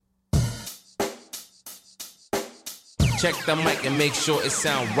Check the mic and make sure it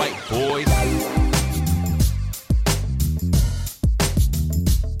sound right, boys.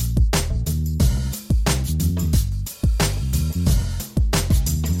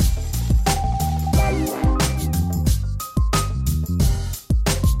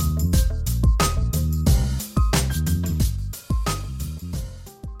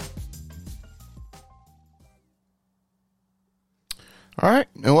 All right,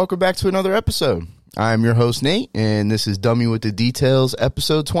 and welcome back to another episode. I'm your host, Nate, and this is Dummy with the Details,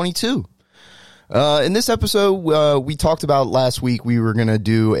 episode 22. In this episode, we talked about last week we were going to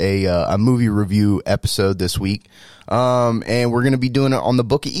do a movie review episode this week, and we're going to be doing it on the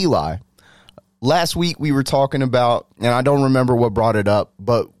Book of Eli. Last week, we were talking about, and I don't remember what brought it up,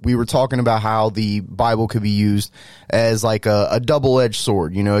 but we were talking about how the Bible could be used as like a double-edged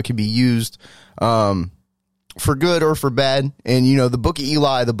sword. You know, it could be used for good or for bad. And, you know, the Book of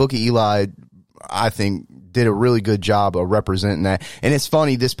Eli, I think, did a really good job of representing that. And it's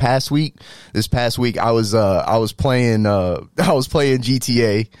funny, this past week, I was playing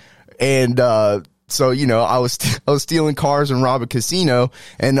GTA, and, so, you know, I was stealing cars and robbing a casino,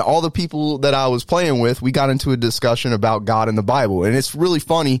 and all the people that I was playing with, we got into a discussion about God and the Bible. And it's really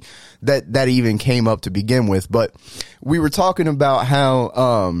funny that even came up to begin with. But we were talking about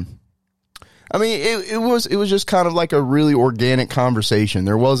how, I mean, it was just kind of like a really organic conversation.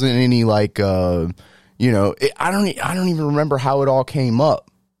 There wasn't any like, you know, I don't even remember how it all came up.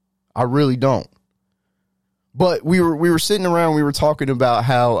 I really don't. But we were sitting around, we were talking about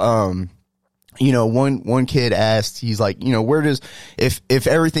how, you know, one kid asked, he's like, you know, where does, if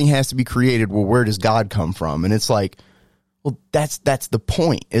everything has to be created, well, where does God come from? And it's like, well, that's the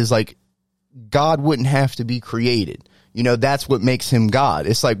point, is like, God wouldn't have to be created. You know, that's what makes him God.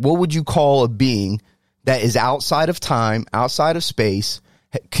 It's like, what would you call a being that is outside of time, outside of space,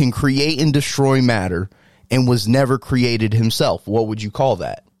 can create and destroy matter, and was never created himself? What would you call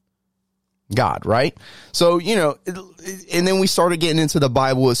that? God, right? So, you know, and then we started getting into the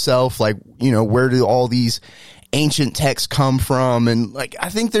Bible itself, like, you know, where do all these ancient texts come from? And like, I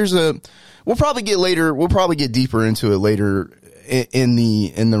think we'll probably get deeper into it later in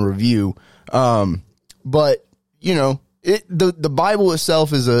the review. But, you know, the Bible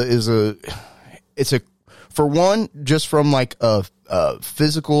itself is a for one, just from like a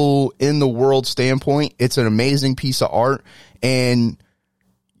physical in the world standpoint, it's an amazing piece of art. And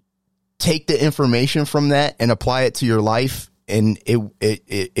take the information from that and apply it to your life, and it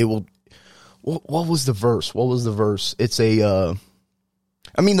will. What was the verse? It's I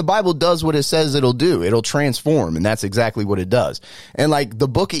mean, the Bible does what it says it'll do. It'll transform, and that's exactly what it does. And like the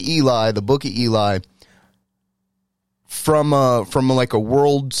Book of Eli, from like a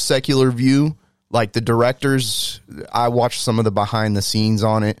world secular view, like the directors, I watched some of the behind the scenes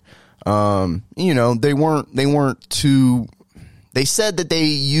on it. You know, they weren't too. They said that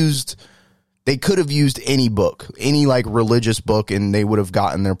they could have used any book, any like religious book, and they would have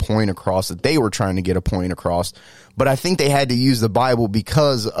gotten their point across, that they were trying to get a point across. But I think they had to use the Bible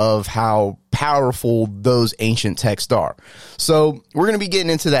because of how powerful those ancient texts are. So we're going to be getting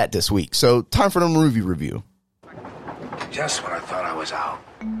into that this week. So time for the movie review. Just when I thought I was out,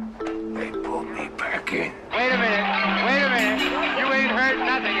 they pulled me back in. Wait a minute. You ain't heard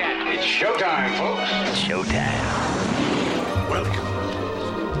nothing yet. It's showtime, folks. It's showtime. Welcome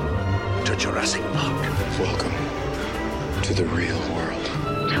to Jurassic Park. Welcome to the real world.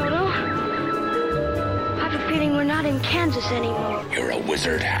 Toto? I have a feeling we're not in Kansas anymore. You're a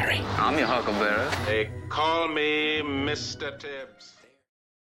wizard, Harry. I'm your huckleberry. They call me Mr. Tibbs.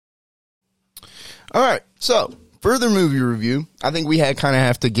 All right, so for the movie review, I think we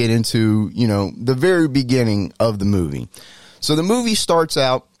have to get into, you know, the very beginning of the movie. So the movie starts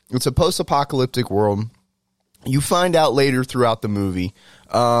out, it's a post-apocalyptic world. You find out later throughout the movie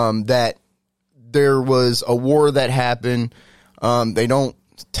that there was a war that happened. They don't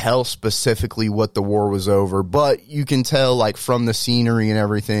tell specifically what the war was over, but you can tell, like, from the scenery and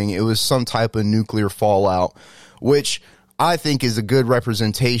everything, it was some type of nuclear fallout, which I think is a good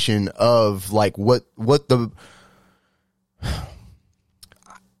representation of, like, what the...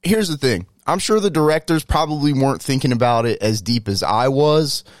 Here's the thing. I'm sure the directors probably weren't thinking about it as deep as I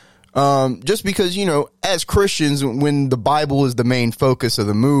was. Just because, you know, as Christians, when the Bible is the main focus of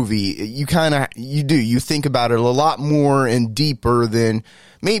the movie, you think about it a lot more and deeper than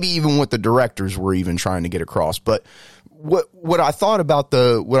maybe even what the directors were even trying to get across. But what I thought about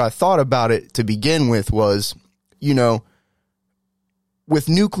it to begin with was, you know, with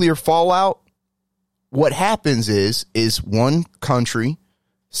nuclear fallout, what happens is one country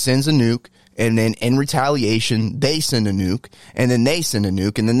sends a nuke, And then in retaliation, they send a nuke, and then they send a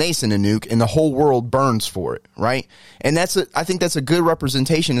nuke, and then they send a nuke, and the whole world burns for it, right? And I think that's a good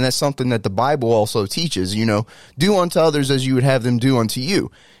representation, and that's something that the Bible also teaches, do unto others as you would have them do unto you.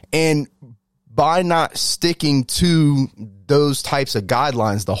 And by not sticking to those types of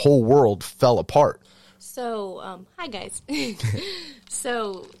guidelines, the whole world fell apart. So, hi guys.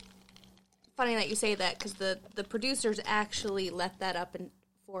 So, funny that you say that, because the producers actually left that up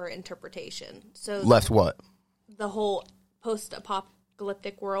for interpretation. So left what? The whole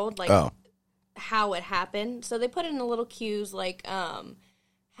post-apocalyptic world, how it happened. So they put in the little cues, like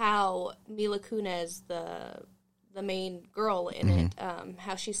how Mila Kunis, the main girl in it,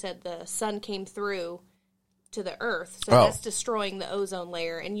 how she said the sun came through to the earth, so that's destroying the ozone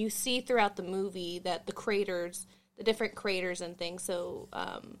layer. And you see throughout the movie that the different craters and things. So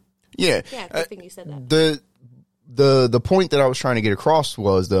good thing you said that. The point that I was trying to get across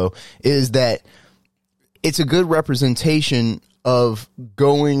is that it's a good representation of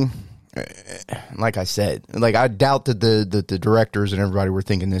going, like I said, like I doubt that the directors and everybody were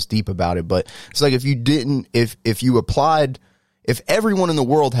thinking this deep about it, but it's like if everyone in the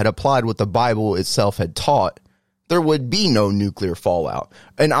world had applied what the Bible itself had taught, there would be no nuclear fallout.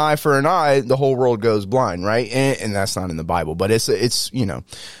 An eye for an eye, the whole world goes blind, right? And that's not in the Bible, but it's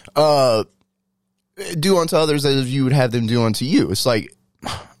do unto others as you would have them do unto you. It's like,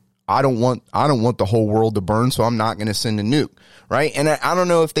 I don't want the whole world to burn, so I'm not going to send a nuke, right? And I don't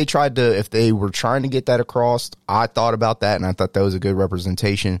know if they were trying to get that across. I thought about that, and I thought that was a good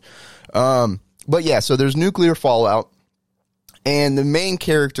representation. But yeah, so there's nuclear fallout, and the main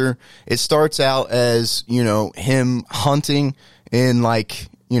character, it starts out as, him hunting in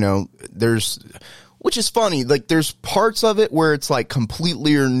which is funny. Like, there's parts of it where it's like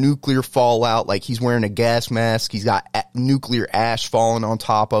completely or nuclear fallout. Like, he's wearing a gas mask. He's got nuclear ash falling on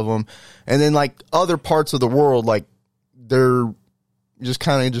top of him. And then, like, other parts of the world, like, they're just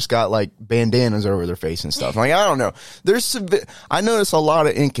kind of got, like, bandanas over their face and stuff. Like, I don't know. I notice a lot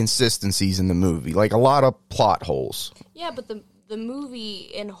of inconsistencies in the movie. Like, a lot of plot holes. Yeah, but the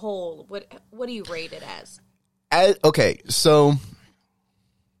movie in whole, what do you rate it as? Okay, so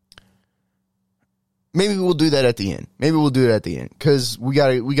maybe we'll do that at the end. Because we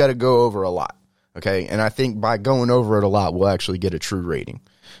gotta go over a lot. Okay, and I think by going over it a lot, we'll actually get a true rating.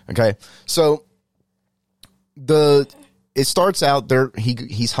 Okay, so it starts out there.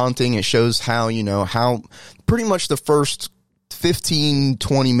 He's hunting. It shows how pretty much the first 15,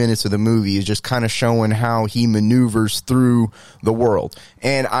 20 minutes of the movie is just kind of showing how he maneuvers through the world.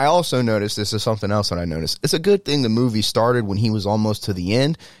 And I also noticed, this is something else that I noticed, it's a good thing the movie started when he was almost to the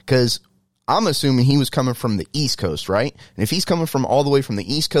end, because I'm assuming he was coming from the East Coast, right? And if he's coming from all the way from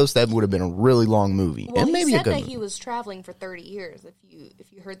the East Coast, that would have been a really long movie. Well, and maybe he a said good that movie. He was traveling for 30 years,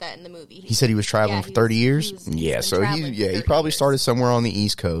 if you heard that in the movie. He said he was traveling for 30 years? He probably started somewhere on the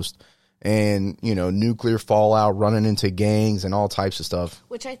East Coast. And, nuclear fallout, running into gangs and all types of stuff.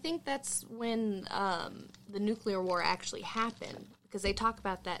 Which I think that's when the nuclear war actually happened, because they talk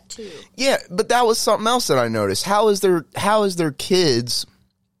about that too. Yeah, but that was something else that I noticed. How is their kids,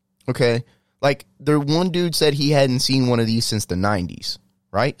 okay, like, their one dude said he hadn't seen one of these since the 90s,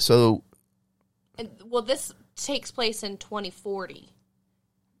 right? So, this takes place in 2040.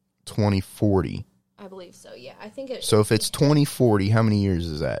 2040. I believe so, yeah. I think it. So if it's 2040, how many years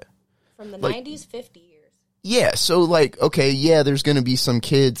is that? From the 90s, 50 years. Yeah, so, like, okay, yeah, there's going to be some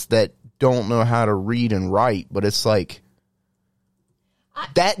kids that don't know how to read and write, but it's like,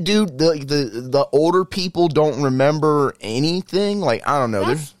 that dude, the older people don't remember anything. Like, I don't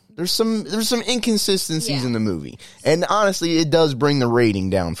know. There's some inconsistencies in the movie, and honestly, it does bring the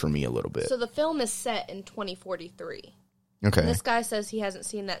rating down for me a little bit. So the film is set in 2043. Okay. And this guy says he hasn't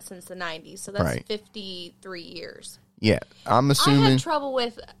seen that since the 90s, so that's 53 years. Yeah, I'm assuming. I have trouble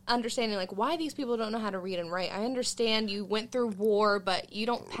with understanding, like, why these people don't know how to read and write. I understand you went through war, but you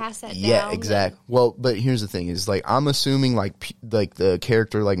don't pass that down. Yeah, exactly. Well, but here's the thing: is like I'm assuming, like the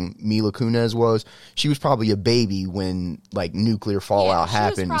character, like Mila Kunis she was probably a baby when like nuclear fallout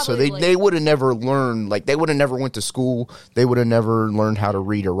happened. So they would have never learned, like they would have never went to school. They would have never learned how to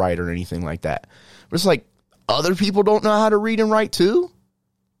read or write or anything like that. But it's like other people don't know how to read and write too.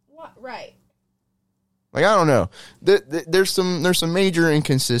 What? Right. Like, I don't know. There's some major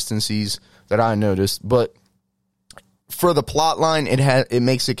inconsistencies that I noticed, but for the plot line, it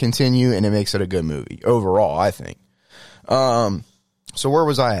makes it continue and it makes it a good movie overall, I think. So where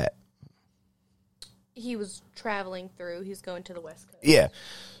was I at? He was traveling through. He's going to the West Coast. Yeah.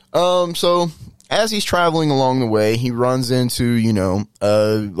 So as he's traveling along the way, he runs into,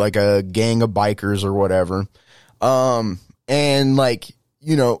 like a gang of bikers or whatever. And like,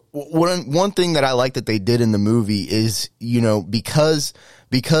 you know, one thing that I like that they did in the movie is, you know, because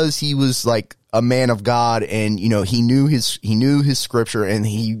he was like a man of God, and, you know, he knew his scripture, and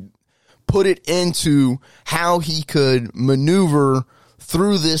he put it into how he could maneuver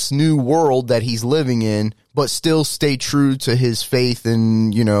through this new world that he's living in, but still stay true to his faith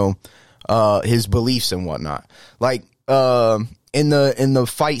and, you know, his beliefs and whatnot. Like, in the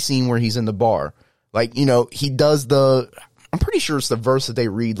fight scene where he's in the bar, like, you know, he does I'm pretty sure it's the verse that they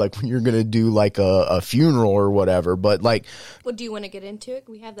read, like, when you're going to do, like, a funeral or whatever, but, like... Well, do you want to get into it?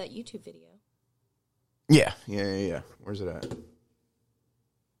 We have that YouTube video. Yeah. Where's it at?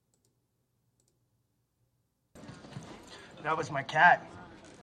 That was my cat.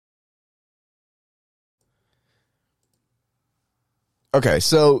 Okay,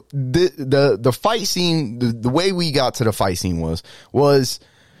 so the fight scene, the way we got to the fight scene was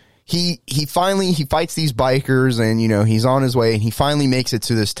he finally fights these bikers, and, you know, he's on his way, and he finally makes it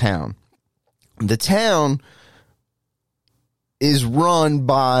to this town. The town is run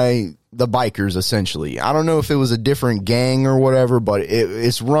by the bikers, essentially. I don't know if it was a different gang or whatever, but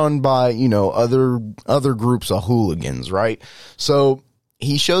it's run by, you know, other groups of hooligans, right? So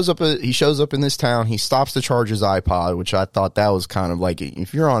he shows up in this town. He stops to charge his iPod, which I thought that was kind of like,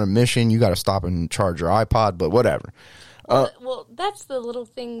 if you're on a mission, you got to stop and charge your iPod, but whatever. Well, that's the little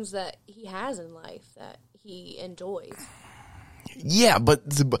things that he has in life that he enjoys. Yeah, but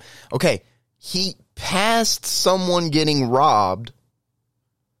okay, he passed someone getting robbed,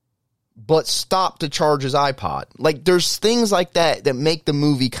 but stopped to charge his iPod. Like, there's things like that make the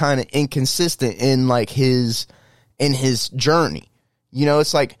movie kind of inconsistent in, like, his journey. You know,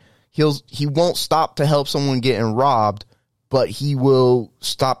 it's like he won't stop to help someone getting robbed, but he will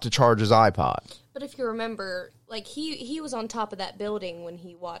stop to charge his iPod. But if you remember, like, he was on top of that building when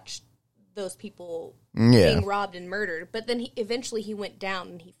he watched those people being robbed and murdered. But then eventually he went down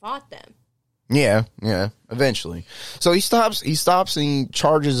and he fought them. Yeah, eventually. So he stops and he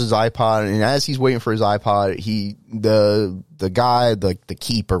charges his iPod, and as he's waiting for his iPod, the guy, the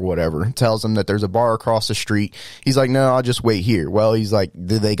keep or whatever, tells him that there's a bar across the street. He's like, no, I'll just wait here. Well, he's like,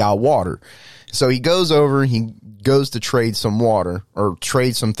 they got water. So he goes over, he goes to trade some water, or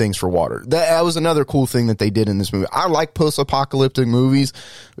trade some things for water. That was another cool thing that they did in this movie. I like post-apocalyptic movies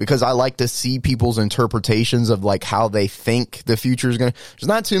because I like to see people's interpretations of, like, how they think the future is going to... There's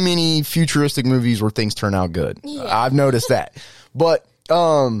not too many futuristic movies where things turn out good. Yeah. I've noticed that. But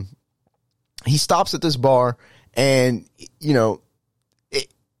he stops at this bar, and, you know,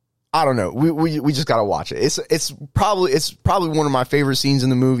 I don't know. We just gotta watch it. It's probably one of my favorite scenes in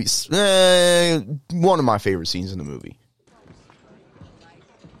the movie. One of my favorite scenes in the movie.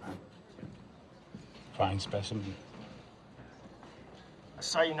 Fine specimen. I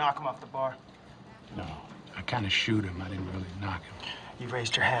saw you knock him off the bar. No, I kind of shoot him. I didn't really knock him. You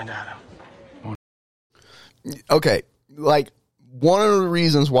raised your hand at him. Okay, like, one of the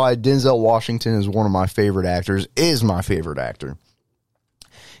reasons why Denzel Washington is one of my favorite actors, is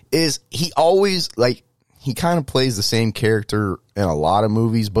he always, like, he kind of plays the same character in a lot of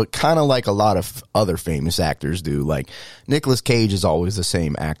movies, but kind of like a lot of other famous actors do. Like, Nicolas Cage is always the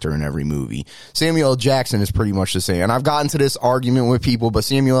same actor in every movie. Samuel L. Jackson is pretty much the same. And I've gotten to this argument with people, but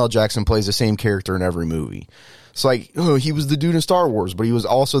Samuel L. Jackson plays the same character in every movie. It's like, oh, he was the dude in Star Wars, but he was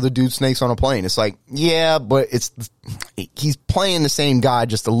also the dude Snakes on a Plane. It's like, yeah, but he's playing the same guy,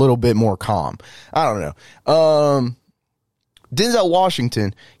 just a little bit more calm. I don't know. Denzel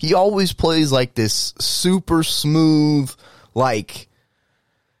Washington, he always plays like this super smooth, like,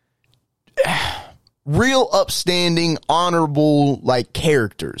 real upstanding, honorable, like,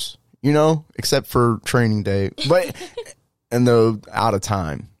 characters, you know, except for Training Day, but, and the Out of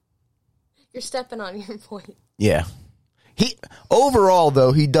Time. You're stepping on your point. Yeah. Overall,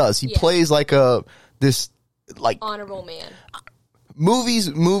 though, he does. He plays like this, like, honorable man. Movies,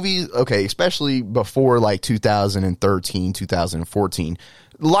 okay, especially before, like, 2013, 2014,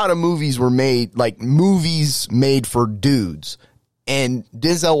 a lot of movies were made, like, movies made for dudes. And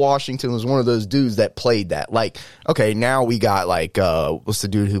Denzel Washington was one of those dudes that played that. Like, okay, now we got, like, what's the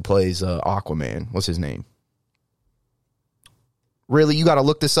dude who plays Aquaman? What's his name? Really? You got to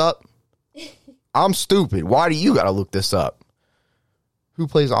look this up? I'm stupid. Why do you got to look this up? Who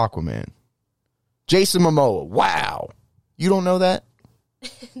plays Aquaman? Jason Momoa. Wow. You don't know that?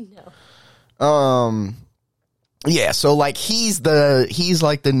 No. Yeah, so, like, he's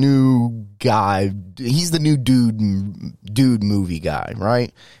like the new guy. He's the new dude movie guy,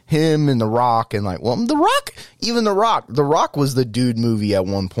 right? Him and The Rock, and, like, well, The Rock was the dude movie at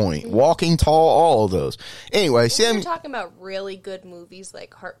one point. Mm-hmm. Walking Tall, all of those. Anyway, when we're talking about really good movies,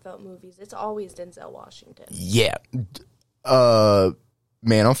 like heartfelt movies, it's always Denzel Washington. Yeah.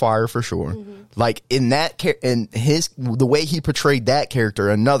 Man on Fire for sure. Like in the way he portrayed that character,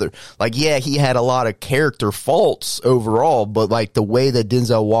 another, like, yeah, he had a lot of character faults overall, but like the way that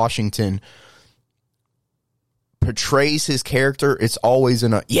Denzel Washington portrays his character, it's always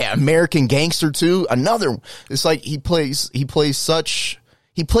American Gangster too. Another, it's like he plays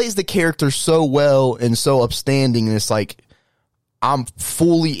the character so well and so upstanding, and it's like, I'm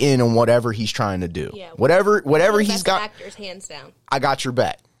fully in on whatever he's trying to do. Yeah, whatever he's got. Actors, hands down. I got your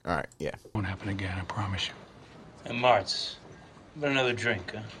back. All right, yeah. Won't happen again, I promise you. Hey, Martz, about another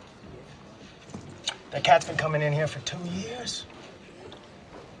drink, huh? That cat's been coming in here for 2 years.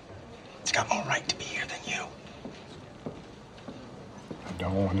 It's got more right to be here than you. I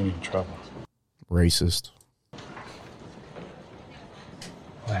don't want any trouble. Racist. Well,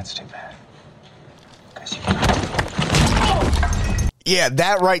 that's too bad. Yeah,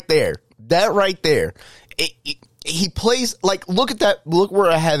 that right there. He plays like, look at that. Look where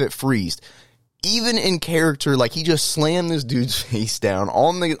I have it freezed. Even in character, like he just slammed this dude's face down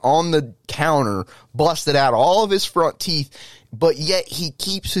on the counter, busted out all of his front teeth, but yet he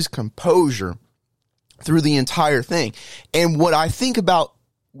keeps his composure through the entire thing. And what I think about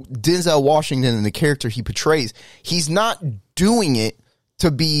Denzel Washington and the character he portrays, he's not doing it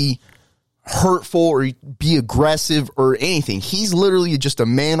to be hurtful or be aggressive or anything. He's literally just a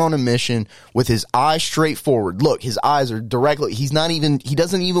man on a mission with his eyes straight forward. Look, his eyes are directly, he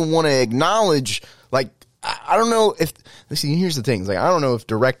doesn't even want to acknowledge, like, I don't know if, see, here's the thing, like, I don't know if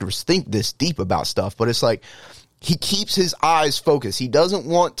directors think this deep about stuff, but it's like, he keeps his eyes focused. He doesn't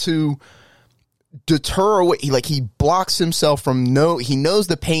want to deter away, he blocks himself from he knows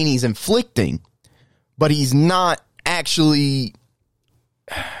the pain he's inflicting, but he's not actually,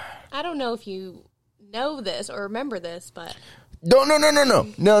 I don't know if you know this or remember this, but no.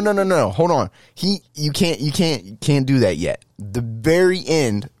 Hold on. You can't do that yet. The very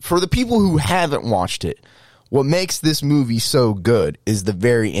end, for the people who haven't watched it, what makes this movie so good is the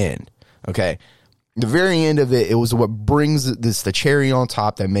very end. Okay, the very end of it was what brings the cherry on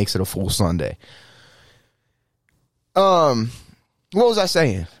top that makes it a full Sunday. What was I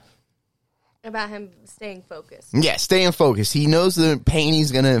saying? About him staying focused. Yeah, staying focused. He knows the pain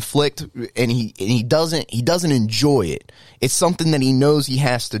he's going to inflict, and he doesn't enjoy it. It's something that he knows he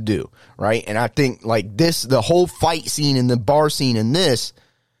has to do, right? And I think like this, the whole fight scene and the bar scene in this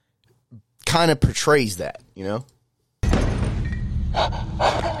kind of portrays that, you know?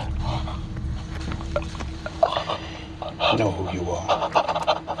 I know who you are.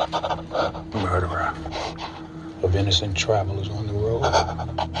 Murderer of innocent travelers on the road.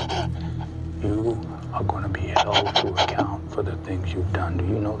 You are going to be held to account for the things you've done. Do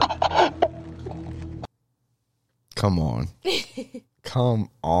you know that? Come on.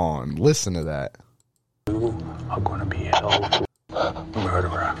 Come on. Listen to that. You are going to be held to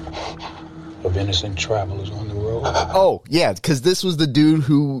murderer of innocent travelers on the road. Oh, yeah, because this was the dude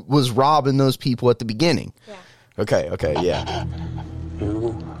who was robbing those people at the beginning. Yeah. Okay, yeah.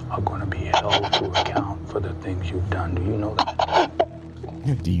 You are going to be held to account for the things you've done. Do you know that?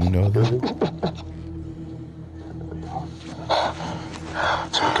 Do you know that?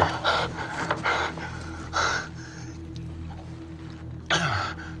 It's okay.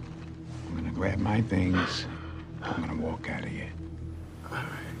 I'm going to grab my things. I'm going to walk out of here.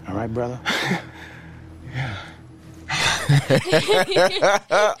 All right, brother? Yeah.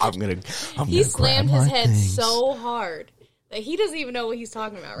 He slammed his head so hard that he doesn't even know what he's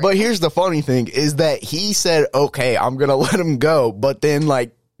talking about right But now. here's the funny thing is that he said, okay, I'm going to let him go. But then,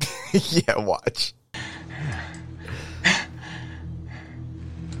 like, yeah, watch.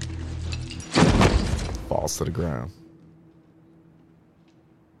 Falls to the ground.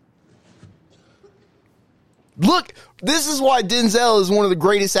 Look, this is why Denzel is one of the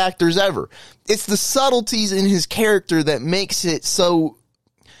greatest actors ever. It's the subtleties in his character that makes it so.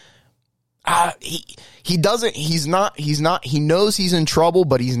 He knows he's in trouble,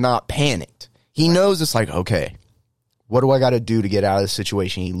 but he's not panicked. He knows it's like, okay, what do I got to do to get out of this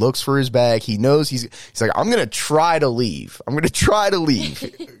situation? He looks for his bag. He knows he's like, I'm going to try to leave.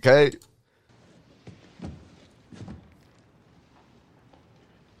 Okay.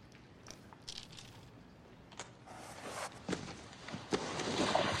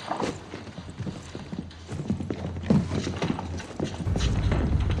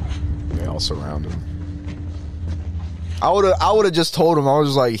 They all surround him. I would have just told him. I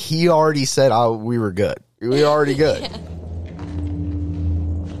was like, he already said we were good. We were already good. Yeah.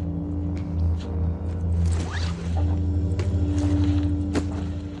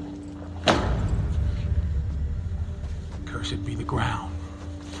 Cursed be the ground.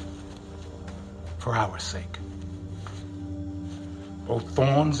 For our sake. both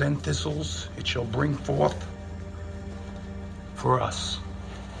thorns and thistles it shall bring forth for us.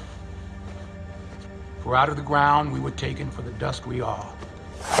 For out of the ground we were taken, for the dust we are.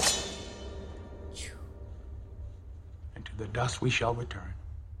 And to the dust we shall return.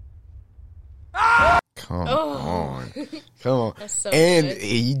 Come on. Come on. That's so and good.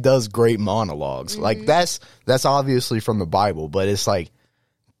 he does great monologues. Like that's obviously from the Bible, but it's like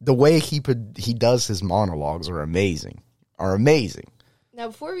the way he does his monologues are amazing. Now,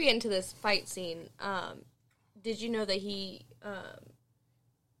 before we get into this fight scene, did you know that he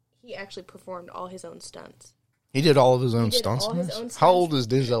actually performed all his own stunts? He did all of his own did stunts. all his own stunts. How old is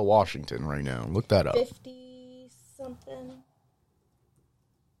Denzel Washington right now? Look that up. 50-something.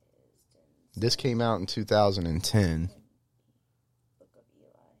 This came out in 2010. Book of Eli.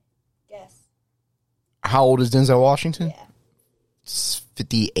 Guess. How old is Denzel Washington? Yeah. It's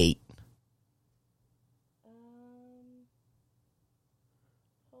 58.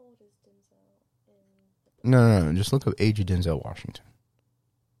 How old is Denzel? No. Just look up age of Denzel Washington.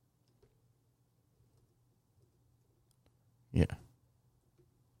 Yeah.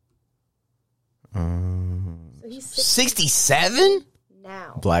 So he's 67?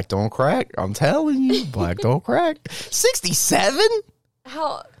 now. Black don't crack. I'm telling you, black don't crack. 67?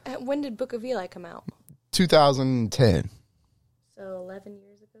 When did Book of Eli come out? 2010. So 11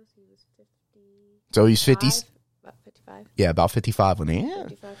 years ago, so he was 50. So he's 50. About 55. Yeah, about 55 when he. Yeah.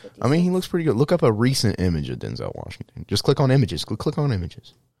 55, 56. I mean, he looks pretty good. Look up a recent image of Denzel Washington. Just click on images. Click on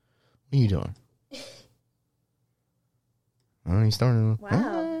images. What are you doing? Oh, he's starting.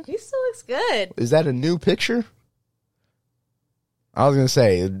 Wow, he still looks good. Is that a new picture? I was going to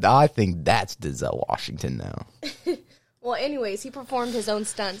say, I think that's Denzel Washington now. Well, anyways, he performed his own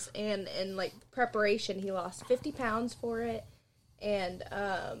stunts, and in like preparation, he lost 50 pounds for it, and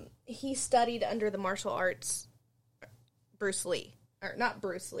he studied under the martial arts Bruce Lee, or not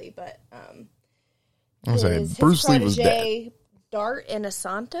Bruce Lee, but his Bruce Lee was dead. Dart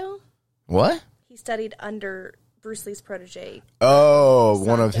Inosanto. What? He studied under Bruce Lee's protege. Oh,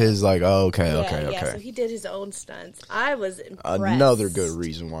 one of his okay. Yeah, so he did his own stunts. I was impressed. Another good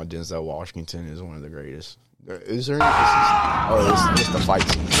reason why Denzel Washington is one of the greatest. Is there any... it's the fight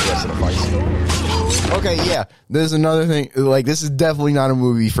scene. Yes, the fight scene. Okay, yeah. There's another thing. Like, this is definitely not a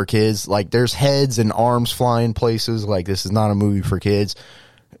movie for kids. Like, there's heads and arms flying places. Like, this is not a movie for kids.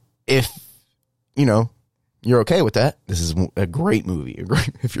 If, you're okay with that, this is a great movie.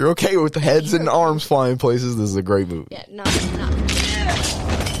 If you're okay with the heads and arms flying places, this is a great movie. Yeah, not.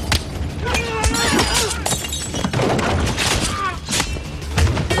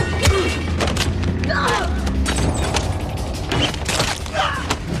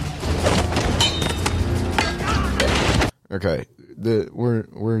 Okay,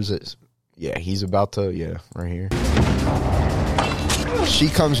 where is this? Yeah, he's about to. Right here. She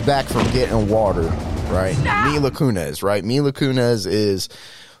comes back from getting water, right? Mila Kunis, right? Mila Kunis is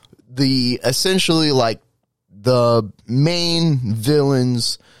essentially like the main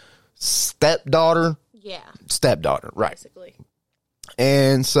villain's stepdaughter. Yeah. Stepdaughter, right? Basically.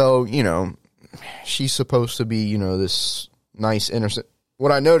 And so she's supposed to be this nice innocent.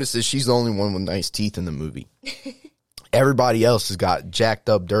 What I noticed is she's the only one with nice teeth in the movie. Everybody else has got jacked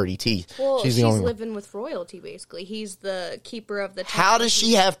up, dirty teeth. Well, she's the only living with royalty, basically. He's the keeper of the... How does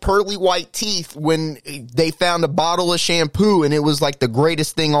she have pearly white teeth when they found a bottle of shampoo and it was like the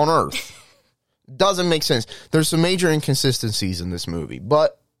greatest thing on earth? Doesn't make sense. There's some major inconsistencies in this movie,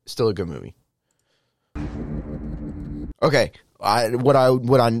 but still a good movie. Okay, what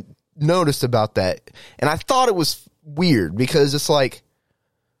I noticed about that, and I thought it was weird because it's like,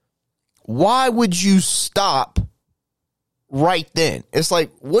 why would you stop right then? It's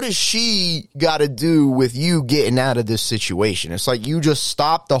like, what does she got to do with you getting out of this situation? It's like you just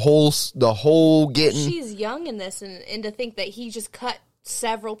stop the whole getting. She's young in this, and to think that he just cut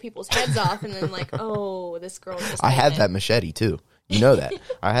several people's heads off, and then like, oh, this girl. Just I had that machete too. You know that.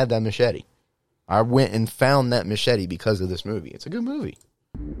 I had that machete. I went and found that machete because of this movie. It's a good movie.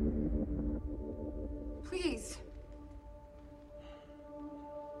 Please.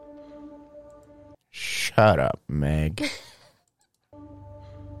 Shut up, Meg.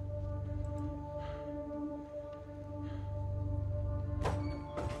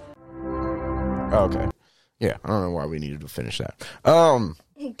 Okay. Yeah, I don't know why we needed to finish that.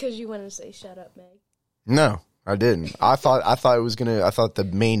 Because you wanted to say "shut up, Meg." No, I didn't. I thought the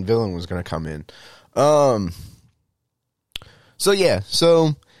main villain was gonna come in.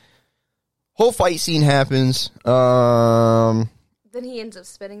 So whole fight scene happens. Then he ends up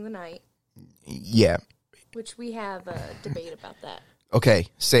spending the night. Yeah. Which we have a debate about that. Okay,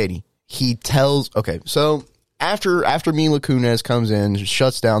 Sadie. So after Mila Kunis comes in,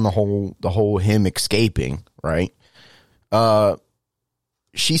 shuts down the whole him escaping, right?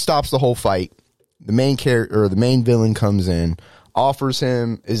 She stops the whole fight. The main character or the main villain comes in, offers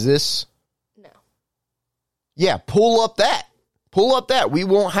him, is this? No. Yeah, pull up that. Pull up that. We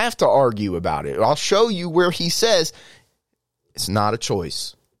won't have to argue about it. I'll show you where he says it's not a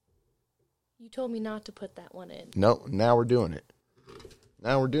choice. You told me not to put that one in. No, now we're doing it.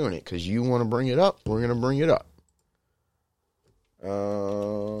 Now we're doing it because you want to bring it up. We're going to bring it up.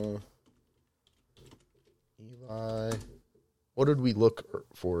 Eli. What did we look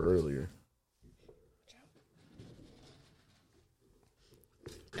for earlier?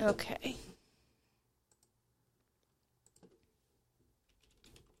 Okay.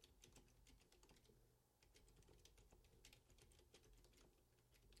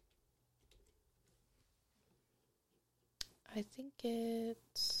 I think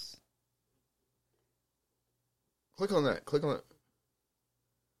it's... Click on that. Click on it.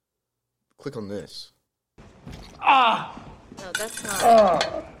 Click on this. No, that's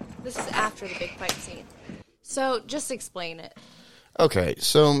not. This is after the big fight scene. So, just explain it. Okay,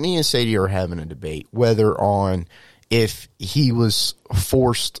 so me and Sadie are having a debate whether on if he was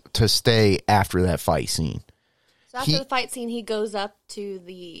forced to stay after that fight scene. So after the fight scene, he goes up to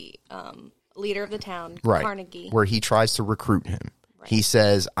the leader of the town, right, Carnegie. Where he tries to recruit him. Right. He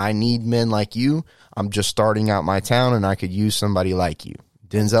says, I need men like you. I'm just starting out my town and I could use somebody like you.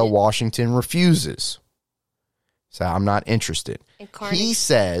 Denzel Washington refuses. So I'm not interested. He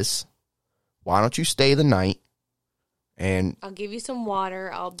says, why don't you stay the night? And I'll give you some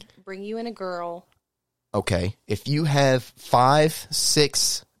water. I'll bring you in a girl. Okay. If you have 5,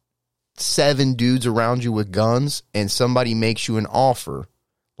 6, 7 dudes around you with guns and somebody makes you an offer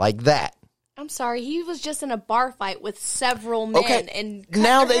like that. I'm sorry, he was just in a bar fight with several men and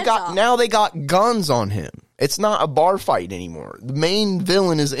now they got guns on him. It's not a bar fight anymore. The main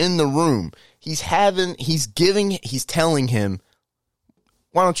villain is in the room. He's telling him,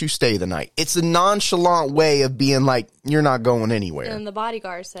 why don't you stay the night? It's a nonchalant way of being like, you're not going anywhere. And the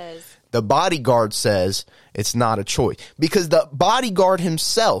bodyguard says it's not a choice. Because the bodyguard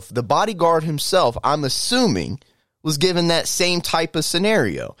himself, I'm assuming, was given that same type of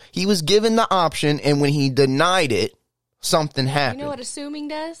scenario. He was given the option, and when he denied it, something happened. You know what assuming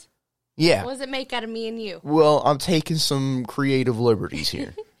does? Yeah. What does it make out of me and you? Well, I'm taking some creative liberties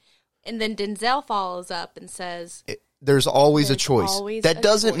here. And then Denzel follows up and says... There's always a choice. That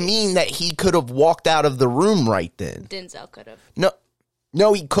doesn't mean that he could have walked out of the room right then. Denzel could have.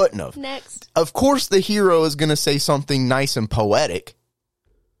 No, he couldn't have. Next. Of course the hero is going to say something nice and poetic.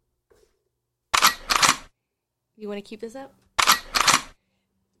 You want to keep this up?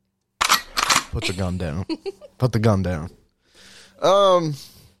 Put the gun down. Put the gun down.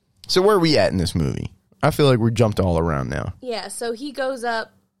 So where are we at in this movie? I feel like we jumped all around now. Yeah, so he goes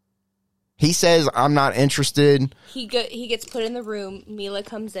up. He says, I'm not interested. He gets put in the room. Mila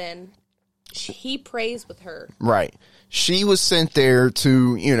comes in. He prays with her. Right. She was sent there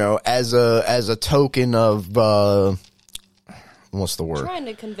to, as a token of, what's the word? Trying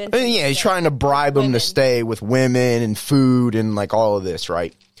to convince him. Yeah, he's trying to bribe him to stay with women and food and like all of this,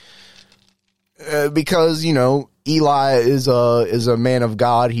 right? Because, Eli is a man of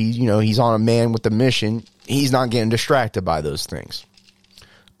God. He's on a man with a mission. He's not getting distracted by those things.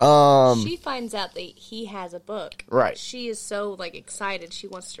 She finds out that he has a book. Right. She is so excited. She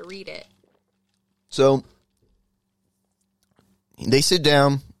wants to read it. So they sit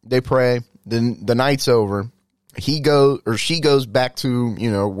down, they pray, then the night's over. She goes back to,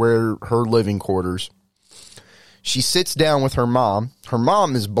 where her living quarters. She sits down with her mom. Her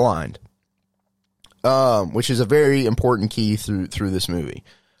mom is blind. Which is a very important key through this movie.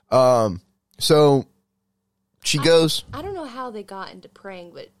 So she goes. I don't know how they got into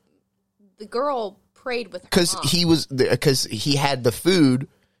praying, but the girl prayed with her because he had the food,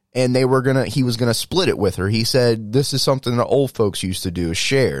 and he was gonna split it with her. He said this is something that old folks used to do, is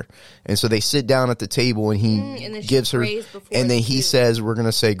share. And so they sit down at the table, and he gives her, and then he says we're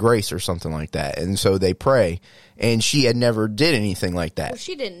gonna say grace or something like that. And so they pray, and she had never did anything like that. Well,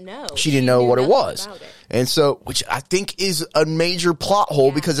 she didn't know. She didn't know what it was. And so, which I think is a major plot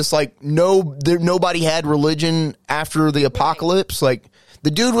hole, because it's like nobody had religion after the apocalypse. Like,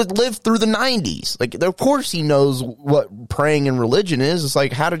 the dude would live through the 90s. Like, of course he knows what praying and religion is. It's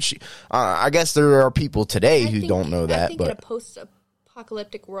like, how did she? I guess there are people today who don't know that. I think in a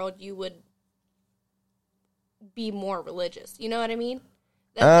post-apocalyptic world, you would be more religious. You know what I mean?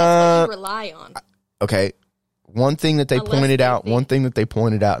 That's what you rely on. Okay. One thing that they pointed out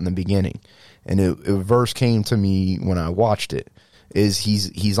in the beginning, and a verse came to me when I watched it, is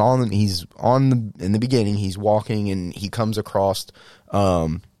he's on in the beginning, he's walking and he comes across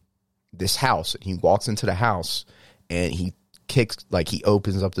this house, and he walks into the house and he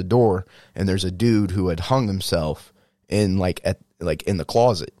opens up the door, and there's a dude who had hung himself in in the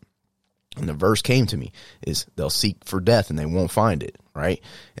closet. And the verse came to me is they'll seek for death and they won't find it, right?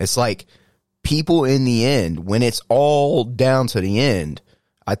 It's like people in the end, when it's all down to the end,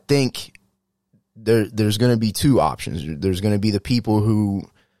 I think there's going to be two options. There's going to be the people who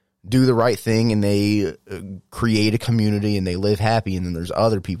do the right thing and they create a community and they live happy, and then there's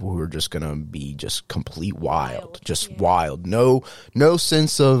other people who are just going to be just complete wild. No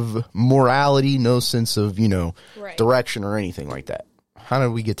sense of morality, no sense of, right, direction or anything like that. How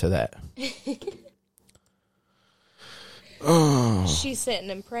did we get to that? She's sitting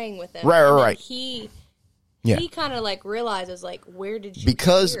and praying with him. Right. He kind of realizes where did you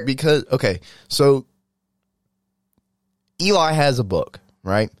because okay, so Eli has a book,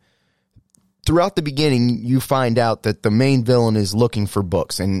 right? Throughout the beginning, you find out that the main villain is looking for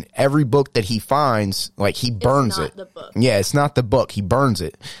books, and every book that he finds, he burns it. The book. Yeah, it's not the book. He burns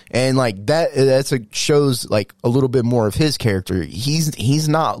it, and shows a little bit more of his character. He's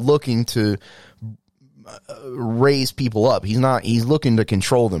not looking to raise people up. He's looking to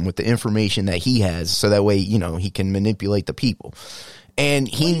control them with the information that he has, so that way he can manipulate the people. And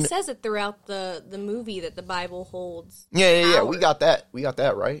he says it throughout the movie that the Bible holds. Yeah. We got that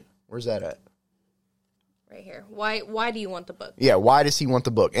right. Where's that at? Right here. Why do you want the book? Yeah, why does he want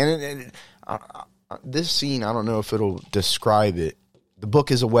the book? And this scene, I don't know if it'll describe it. The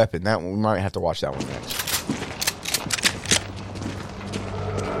book is a weapon. That one, we might have to watch that one next.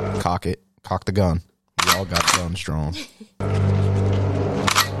 Cock it. Cock the gun. We all got guns drawn.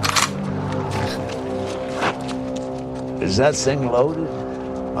 Is that thing loaded?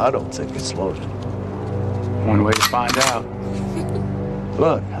 I don't think it's loaded. One way to find out.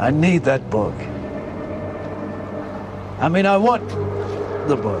 Look, I need that book. I mean, I want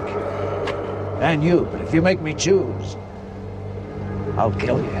the book. And you, but if you make me choose, I'll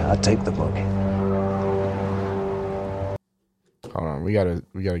kill you. I'll take the book. Hold on, we gotta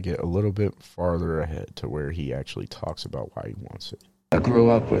get a little bit farther ahead to where he actually talks about why he wants it. I grew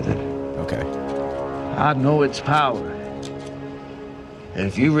up with it. Okay. I know its power. And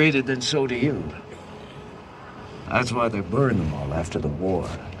if you read it, then so do you. That's why they burned them all after the war.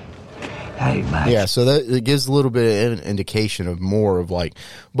 Hey, man. Yeah, so that it gives a little bit of an indication of more of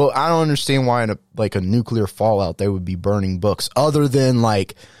but I don't understand why in a nuclear fallout they would be burning books other than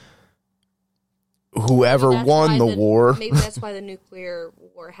whoever won the war. Maybe that's why the nuclear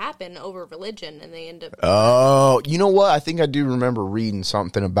war happened, over religion, and they end up. Oh, you know what? I think I do remember reading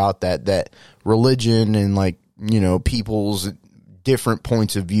something about that religion and people's different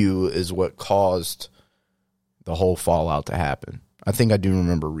points of view is what caused the whole fallout to happen. I think I do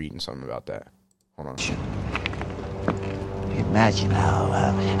remember reading something about that. Hold on. Imagine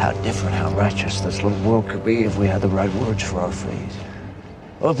how different, how righteous this little world could be if we had the right words for our faith.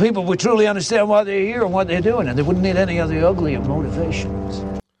 Well, people would truly understand why they're here and what they're doing, and they wouldn't need any of the uglier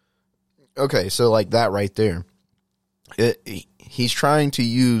motivations. Okay, so that right there. He's trying to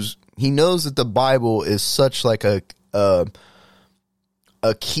use... He knows that the Bible is such a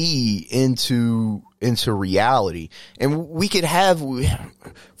key into reality, and we could have,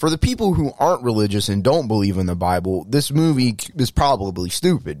 for the people who aren't religious and don't believe in the Bible, this movie is probably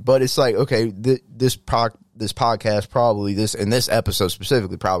stupid, but it's okay, this podcast probably, this episode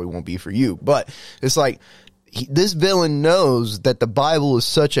specifically probably won't be for you, but it's this villain knows that the Bible is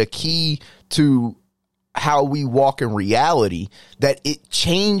such a key to how we walk in reality that it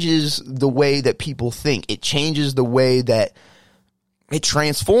changes the way that people think. It changes the way that it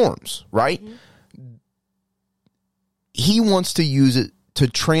transforms, right? Mm-hmm. He wants to use it to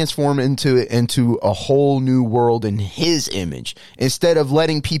transform into a whole new world in his image, instead of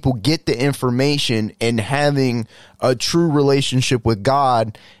letting people get the information and having a true relationship with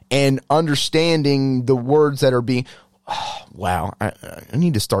God and understanding the words that are being... Oh, wow, I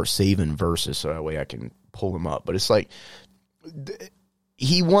need to start saving verses so that way I can pull them up. But it's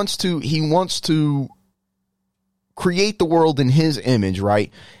he wants to create the world in his image,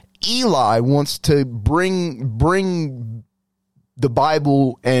 right? Eli wants to bring the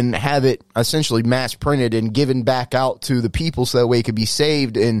Bible and have it essentially mass printed and given back out to the people so that way it could be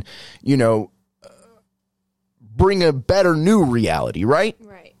saved and, bring a better new reality, right?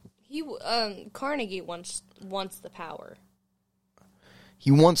 Right. Carnegie wants the power.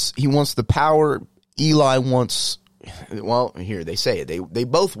 He wants the power. Eli wants, well, here they say it. They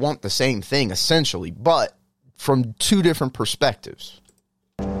both want the same thing essentially, but from two different perspectives.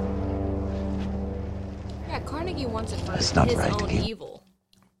 Yeah, Carnegie wants it for It's his not right to own keep- evil.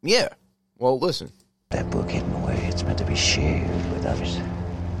 Yeah. Well, listen. That book hidden away, it's meant to be shared with others.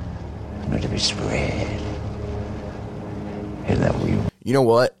 It's meant to be spread. Is that what you... You know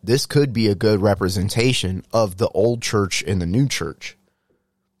what? This could be a good representation of the old church and the new church.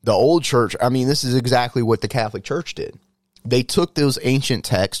 The old church, I mean, this is exactly what the Catholic Church did. They took those ancient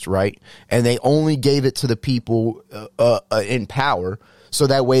texts, right, and they only gave it to the people in power so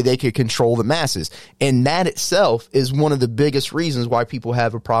that way they could control the masses. And that itself is one of the biggest reasons why people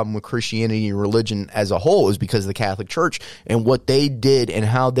have a problem with Christianity and religion as a whole, is because of the Catholic Church and what they did and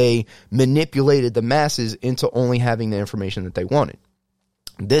how they manipulated the masses into only having the information that they wanted.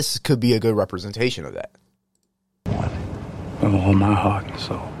 This could be a good representation of that. With all my heart and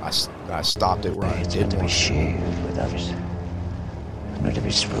soul. I stopped it where I It's did meant to be want. shared with others. It's meant to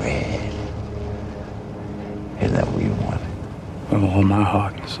be spread. Is that what you want? With all my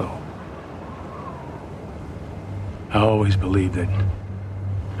heart and soul. I always believed that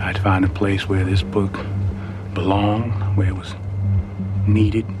I'd find a place where this book belonged, where it was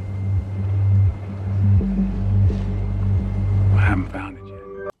needed. I haven't found it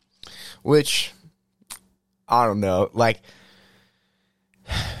yet. Which, I don't know, like,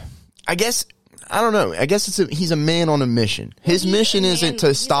 I guess, I don't know. I guess he's a man on a mission. His mission isn't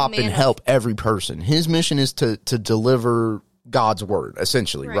to stop and help every person. His mission is to deliver God's word,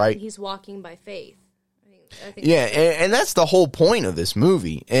 essentially, right? He's walking by faith. I think Yeah, and that's the whole point of this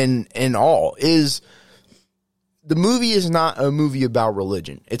movie, and all, is the movie is not a movie about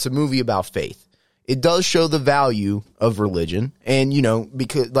religion. It's a movie about faith. It does show the value of religion, and, you know,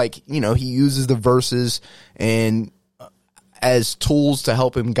 because, like, you know, he uses the verses and as tools to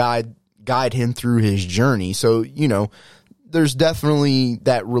help him guide him through his journey. So, you know, there's definitely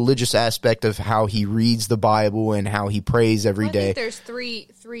that religious aspect of how he reads the Bible and how he prays every day. I think there's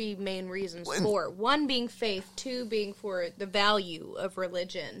three main reasons for it. One being faith, two being for the value of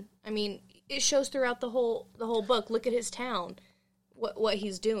religion. I mean, it shows throughout the whole book. Look at his town, what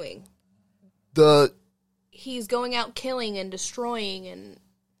he's doing. He's going out killing and destroying, and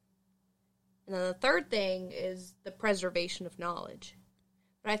then the third thing is the preservation of knowledge.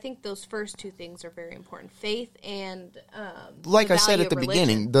 But I think those first two things are very important: faith and like I said at the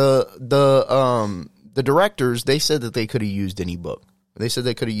beginning, the directors, they said that they could have used any book. They said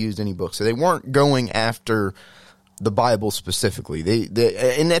they could have used any book, so they weren't going after the Bible specifically. They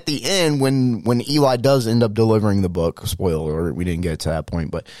and at the end, when Eli does end up delivering the book, spoiler alert, we didn't get to that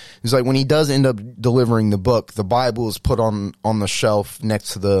point, but it's like when he does end up delivering the book, the Bible is put on the shelf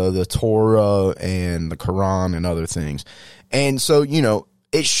next to the Torah and the Quran and other things, and so, you know,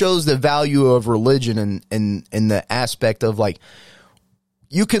 it shows the value of religion and the aspect of, like,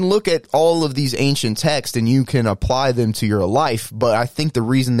 you can look at all of these ancient texts and you can apply them to your life. But I think the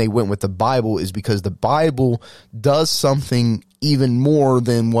reason they went with the Bible is because the Bible does something even more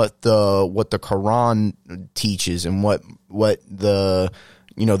than what the Quran teaches and what the,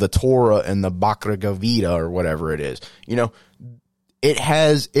 you know, the Torah and the Bhagavad Gita or whatever it is. You know, it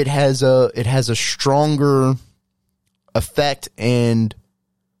has a stronger effect, and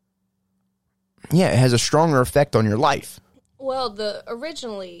yeah, it has a stronger effect on your life. Well,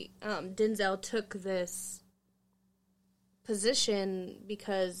 originally Denzel took this position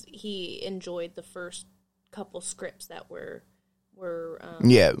because he enjoyed the first couple scripts that were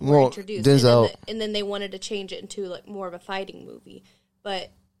introduced. Denzel, and then they wanted to change it into, like, more of a fighting movie.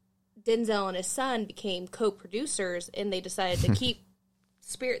 But Denzel and his son became co-producers, and they decided to keep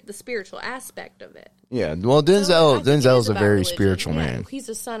the spiritual aspect of it. Yeah, well, Denzel's a very spiritual man. He's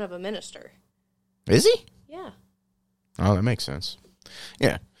the son of a minister. Is he? Yeah. Oh, that makes sense.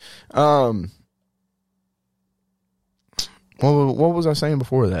 Yeah. What was I saying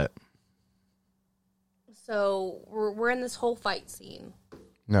before that? So we're in this whole fight scene.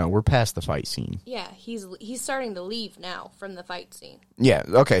 No, we're past the fight scene. Yeah, he's starting to leave now from the fight scene. Yeah.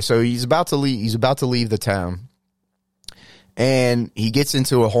 Okay. So he's about to leave. He's about to leave the town, and he gets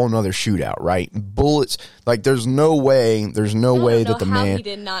into a whole nother shootout. Right? Bullets. Like, there's no way that the man. He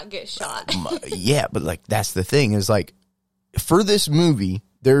did not get shot. Yeah, but, like, that's the thing, is, like, for this movie,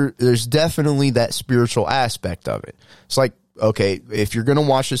 there's definitely that spiritual aspect of it. It's like, okay, if you're gonna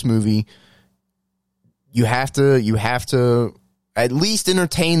watch this movie, you have to at least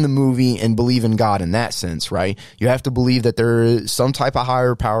entertain the movie and believe in God in that sense, right? You have to believe that there is some type of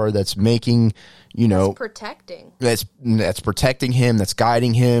higher power that's making, you know, that's protecting him, that's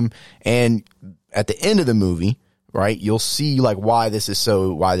guiding him, and at the end of the movie, right, you'll see, like, why this is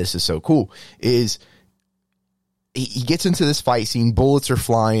so cool is he gets into this fight scene. Bullets are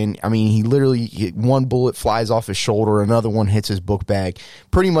flying. I mean, he literally, one bullet flies off his shoulder, another one hits his book bag.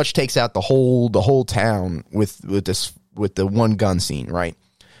 Pretty much takes out the whole town with the one gun scene, right?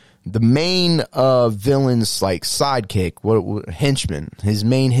 The main villain's like sidekick, henchman, his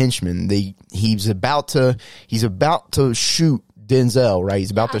main henchman. He's about to shoot Denzel, right?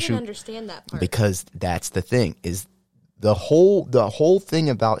 He's about to shoot. I didn't understand that part because that's the thing is the whole thing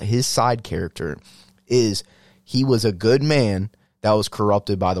about his side character is he was a good man that was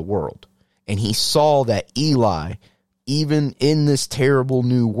corrupted by the world, and he saw that Eli, even in this terrible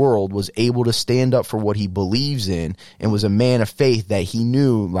new world, was able to stand up for what he believes in and was a man of faith that he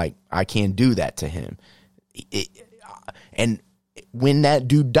knew, like, I can't do that to him. And when that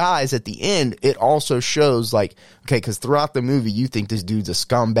dude dies at the end, it also shows, like, okay, because throughout the movie, you think this dude's a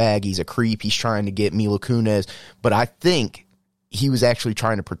scumbag, he's a creep, he's trying to get Mila Kunis, but I think he was actually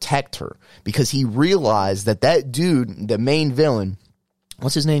trying to protect her because he realized that dude, the main villain,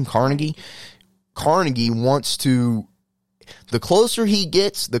 what's his name, Carnegie wants to, the closer he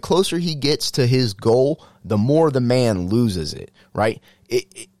gets to his goal, the more the man loses it, right?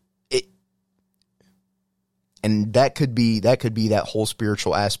 And that could be that whole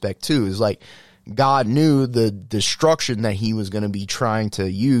spiritual aspect too. Is like God knew the destruction that he was going to be trying to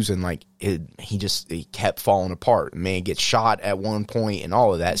use, and like he kept falling apart. Man gets shot at one point and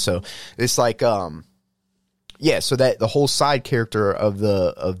all of that. So it's like so that the whole side character of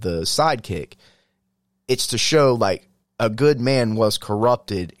the sidekick, it's to show like a good man was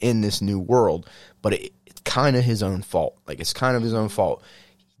corrupted in this new world, but it's kind of his own fault. Like, it's kind of his own fault.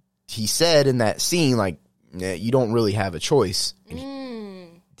 He said in that scene, like, you don't really have a choice.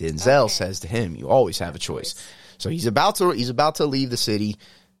 And Denzel says to him, you always have a choice. So he's about to leave the city.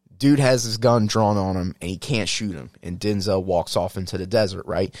 Dude has his gun drawn on him, and he can't shoot him. And Denzel walks off into the desert,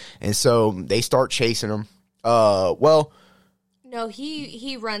 right? And so they start chasing him. No,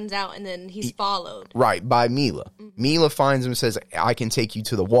 he runs out, and then he's followed. Right, by Mila. Mm-hmm. Mila finds him and says, I can take you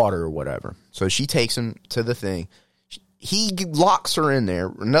to the water or whatever. So she takes him to the thing. He locks her in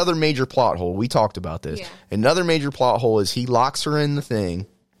there. Another major plot hole. We talked about this. Yeah. Another major plot hole is he locks her in the thing.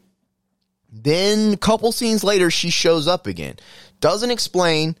 Then a couple scenes later, she shows up again. Doesn't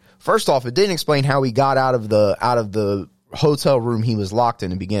explain. First off, it didn't explain how he got out of the hotel room he was locked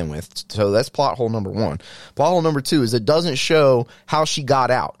in to begin with. So that's plot hole number one. Plot hole number two is it doesn't show how she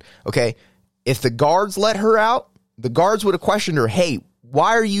got out. Okay, if the guards let her out, the guards would have questioned her, hey,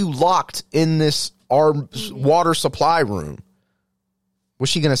 why are you locked in this water supply room?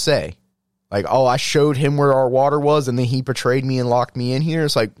 What's she going to say? Like, oh, I showed him where our water was, and then he betrayed me and locked me in here?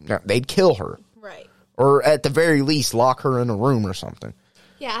 It's like, they'd kill her. Right. Or at the very least, lock her in a room or something.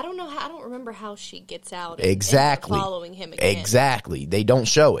 Yeah, I don't know. I don't remember how she gets out. Exactly. And following him again. Exactly. They don't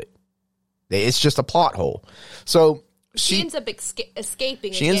show it. It's just a plot hole. So she ends up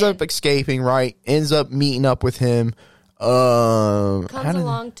escaping. She ends up escaping. Right. Ends up meeting up with him. Comes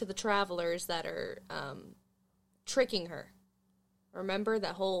along to the travelers that are tricking her. Remember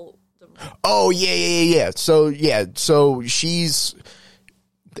that whole. Oh yeah. So she's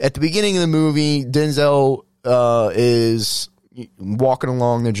at the beginning of the movie. Denzel is walking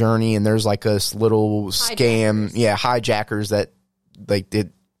along the journey, and there's like this little scam, hijackers that like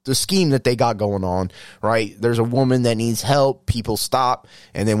the scheme that they got going on, right? There's a woman that needs help, people stop,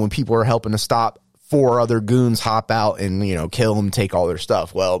 and then when people are helping to stop, 4 other goons hop out and, kill them, take all their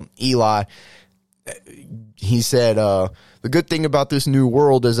stuff. Well, Eli, he said, the good thing about this new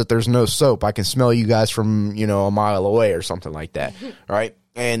world is that there's no soap. I can smell you guys from, a mile away or something like that, right?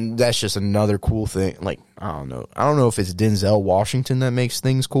 And that's just another cool thing. Like, I don't know if it's Denzel Washington that makes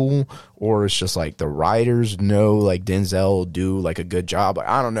things cool, or it's just like the writers know like Denzel will do like a good job.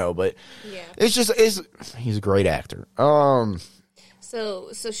 I don't know, but he's a great actor.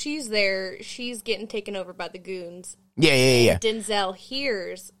 So she's there. She's getting taken over by the goons. Yeah. Denzel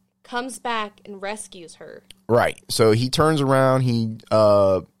comes back and rescues her. Right. So he turns around. He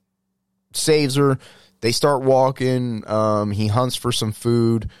saves her. They start walking. He hunts for some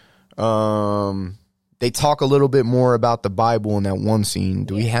food. They talk a little bit more about the Bible in that one scene.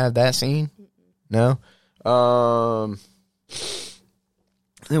 Do we have that scene? No? Then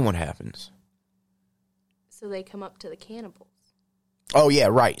what happens? So they come up to the cannibals. Oh yeah,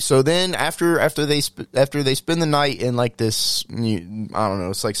 right. So then after they spend the night in like this, I don't know,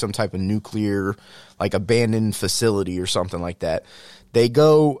 it's like some type of nuclear like abandoned facility or something like that. They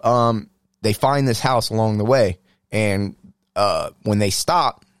go they find this house along the way, and when they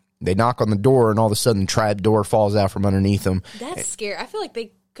stop, they knock on the door, and all of a sudden the trap door falls out from underneath them. That's scary. I feel like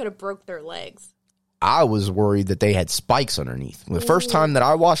they could have broke their legs. I was worried that they had spikes underneath. The first time that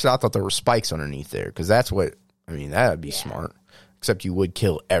I watched it, I thought there were spikes underneath there, because that's what I mean, that would be smart. Except you would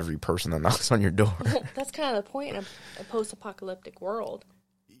kill every person that knocks on your door. Well, that's kind of the point of a post-apocalyptic world.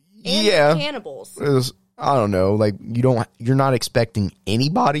 And yeah. cannibals. I don't know. Like, you're not expecting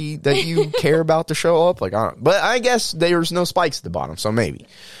anybody that you care about to show up. Like, but I guess there's no spikes at the bottom, so maybe.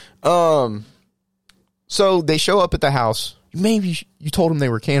 So they show up at the house. Maybe you told them they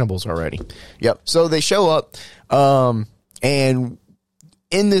were cannibals already. Yep. So they show up, and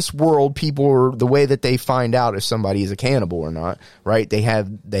in this world, people are, the way that they find out if somebody is a cannibal or not, right? They have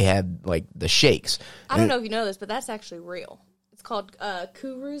like the shakes. I don't know if you know this, but that's actually real. It's called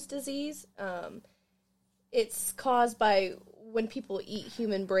Kuru's disease. It's caused by when people eat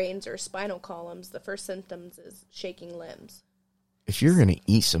human brains or spinal columns. The first symptoms is shaking limbs. If you're going to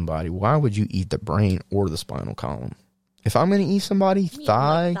eat somebody, why would you eat the brain or the spinal column? If I'm going to eat somebody,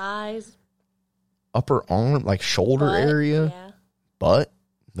 thighs, upper arm, like shoulder area, butt.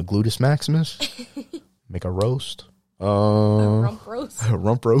 The gluteus maximus. Make a roast. A rump roast. A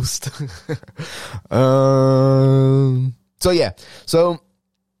rump roast. So, yeah. So,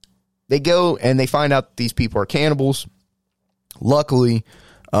 they go and they find out these people are cannibals. Luckily,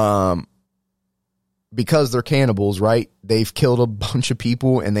 because they're cannibals, right? They've killed a bunch of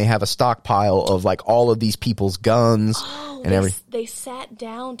people and they have a stockpile of, like, all of these people's guns and everything. They sat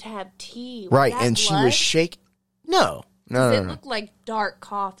down to have tea. Right, and she was shaking. No. It looked like dark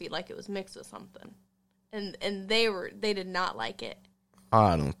coffee, like it was mixed with something, and they did not like it.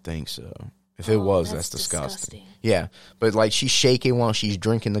 I don't think so. If it was, that's disgusting. Yeah, but like she's shaking while she's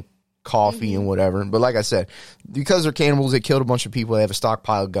drinking the coffee and whatever. But like I said, because they're cannibals, they killed a bunch of people. They have a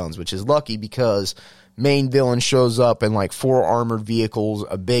stockpile of guns, which is lucky because main villain shows up in like 4 armored vehicles,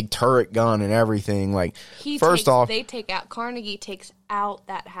 a big turret gun, and everything. Like Carnegie takes out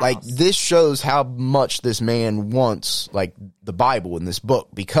that house. Like, this shows how much this man wants, like, the Bible in this book,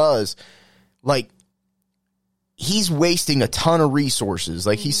 because, like, he's wasting a ton of resources.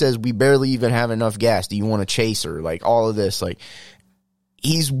 Like, he says, we barely even have enough gas. Do you want to chase her? Like, all of this, like,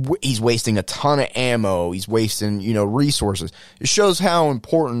 he's wasting a ton of ammo. He's wasting, resources. It shows how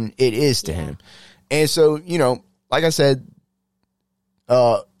important it is to him. And so, like I said,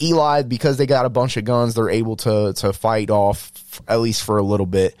 Eli, because they got a bunch of guns, they're able to fight off, at least for a little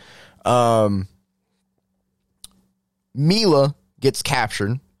bit. Mila gets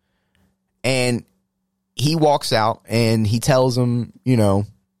captured, and he walks out, and he tells him,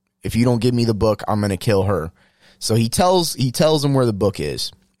 if you don't give me the book, I'm going to kill her. So he tells him where the book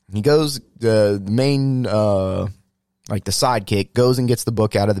is. He goes, the main, like the sidekick, goes and gets the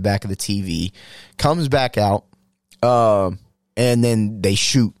book out of the back of the TV, comes back out, and then they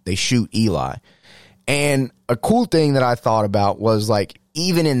shoot Eli. And a cool thing that I thought about was, like,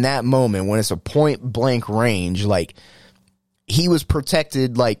 even in that moment when it's a point blank range, like, he was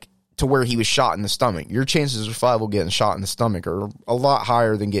protected, like, to where he was shot in the stomach. Your chances of survival getting shot in the stomach are a lot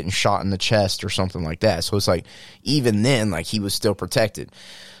higher than getting shot in the chest or something like that. So it's like, even then, like, he was still protected.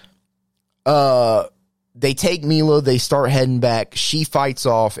 They take Mila, they start heading back. She fights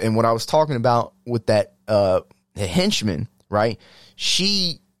off, and what I was talking about with that the henchman, right?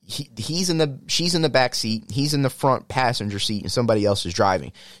 She's in the back seat, he's in the front passenger seat, and somebody else is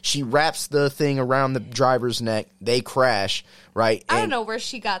driving. She wraps the thing around the driver's neck. They crash, right? I don't know where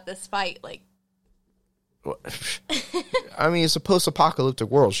she got this fight. Like, I mean, it's a post-apocalyptic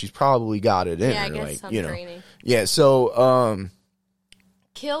world. She's probably got it in her. I guess like, some training. Yeah, so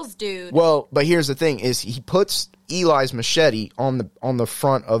kills dude. Well, but here's the thing: is he puts Eli's machete on the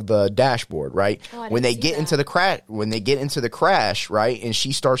front of the dashboard, right? When they get into the crash, right, and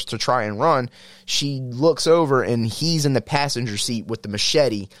she starts to try and run, she looks over and he's in the passenger seat with the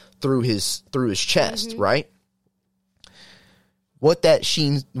machete through his chest, right? What that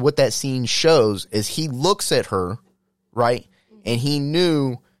scene shows is he looks at her, right, and he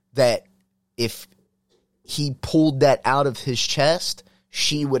knew that if he pulled that out of his chest,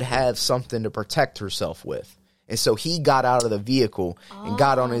 she would have something to protect herself with. And so he got out of the vehicle and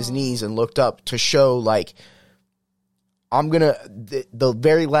got on his knees and looked up to show, like, the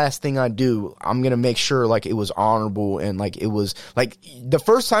very last thing I do, I'm going to make sure, like, it was honorable. And, like, it was, like, the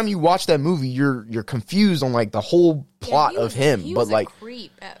first time you watch that movie, you're confused on, like, the whole plot of him. He but, was like, a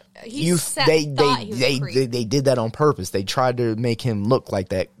creep. they did that on purpose. They tried to make him look like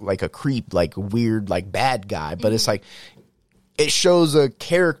that, like a creep, like a weird, like, bad guy. But it's like, it shows a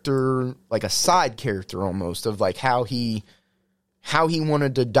character, like a side character almost, of like how he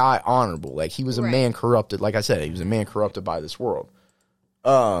wanted to die honorable. Like, he was a man corrupted. Like I said, he was a man corrupted by this world.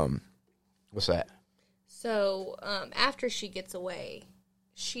 What's that? So, after she gets away,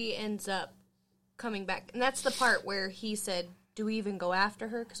 she ends up coming back. And that's the part where he said, do we even go after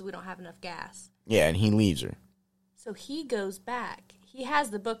her? Because we don't have enough gas. Yeah, and he leaves her. So he goes back. He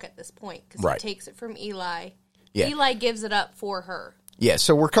has the book at this point because Right. he takes it from Eli. Yeah. Eli gives it up for her. Yeah,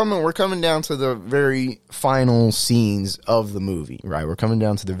 so we're coming down to the very final scenes of the movie, right? We're coming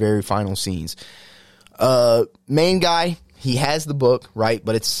down to the very final scenes. Main guy, he has the book, right?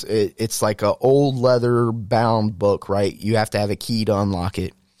 But it's like a old leather bound book, right? You have to have a key to unlock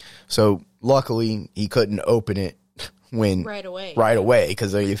it. So luckily, he couldn't open it right away,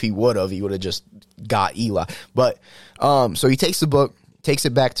 because if he would have, he would have just got Eli. But so he takes the book, takes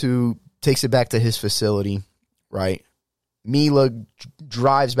it back to his facility, right? Mila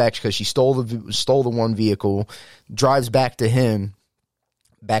drives back because she stole the one vehicle, drives back to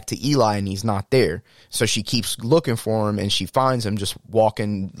Eli, and he's not there. So she keeps looking for him, and she finds him just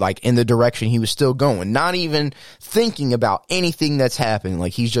walking like in the direction he was still going, not even thinking about anything that's happened.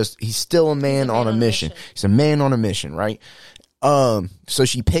 Like he's still a man on a mission. He's a man on a mission, right? So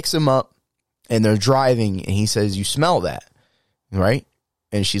she picks him up, and they're driving, and he says, "You smell that, right?"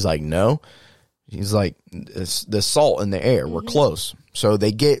 And she's like, "No." He's like, it's the salt in the air. We're close. So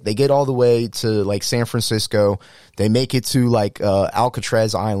they get all the way to like San Francisco. They make it to like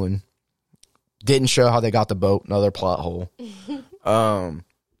Alcatraz Island. Didn't show how they got the boat. Another plot hole.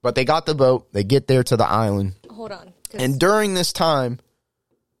 But they got the boat. They get there to the island. Hold on. And during this time,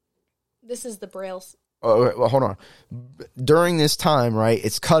 this is the Braille's. Hold on. During this time, right,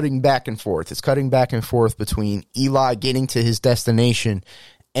 it's cutting back and forth. It's cutting back and forth between Eli getting to his destination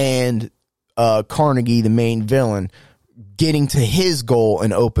and Carnegie, the main villain, getting to his goal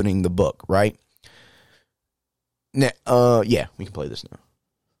and opening the book, right? Now, yeah, we can play this now.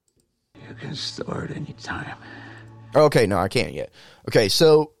 You can start anytime. Okay, no, I can't yet. Okay,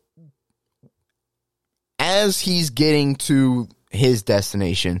 so as he's getting to his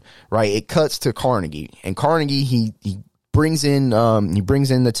destination, right, it cuts to Carnegie, and Carnegie he brings in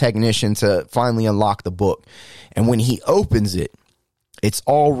the technician to finally unlock the book, and when he opens it, it's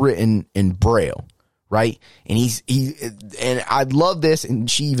all written in Braille, right? And and I love this, and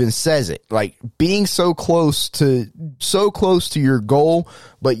she even says it, like being so close to your goal,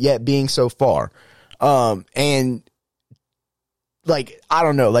 but yet being so far. And like, I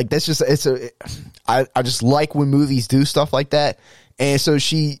don't know, like that's just, I just like when movies do stuff like that. And so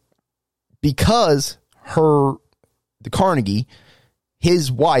because the Carnegie,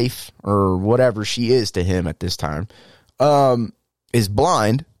 his wife or whatever she is to him at this time, is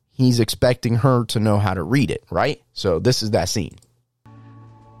blind, he's expecting her to know how to read it, right? So this is that scene.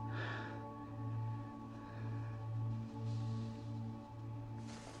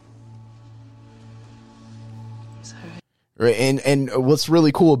 Right, and what's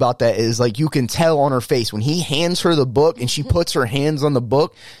really cool about that is like you can tell on her face when he hands her the book and she puts her hands on the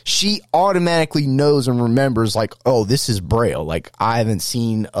book, she automatically knows and remembers like, oh, this is Braille. Like I haven't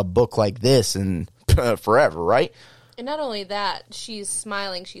seen a book like this in forever, right? And not only that, she's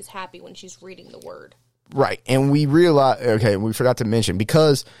smiling, she's happy when she's reading the word. Right. And we realize, okay, we forgot to mention,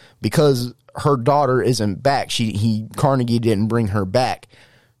 because her daughter isn't back, Carnegie didn't bring her back.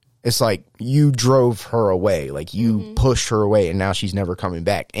 It's like you drove her away, like you pushed her away, and now she's never coming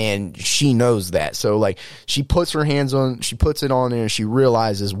back. And she knows that. So like she puts it on there, and she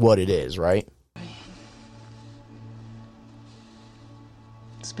realizes what it is, right?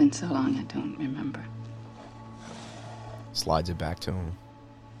 It's been so long I don't remember. Slides it back to him.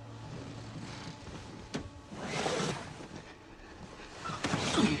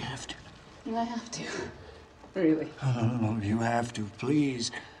 You have to. I have to. Really? Oh, you have to, please.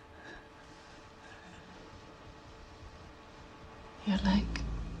 You're like...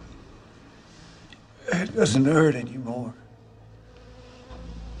 It doesn't hurt anymore.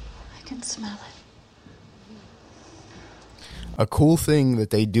 I can smell it. A cool thing that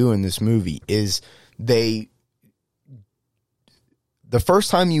they do in this movie is the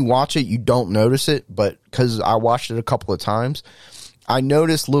first time you watch it, you don't notice it, but because I watched it a couple of times, I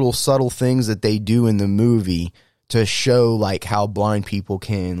noticed little subtle things that they do in the movie to show like how blind people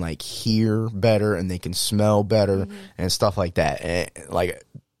can like hear better and they can smell better and stuff like that. And like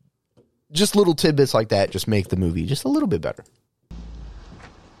just little tidbits like that just make the movie just a little bit better.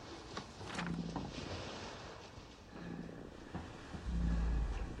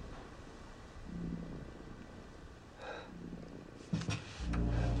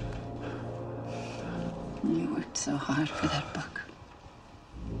 You worked so hard for that book.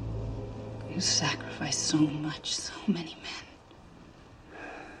 You sacrificed so much, so many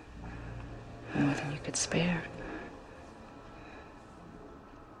men. More than you could spare.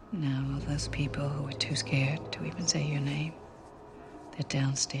 Now all those people who were too scared to even say your name, they're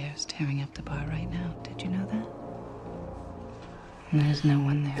downstairs tearing up the bar right now. Did you know that? And there's no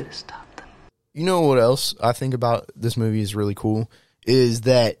one there to stop them. You know what else I think about this movie is really cool? Is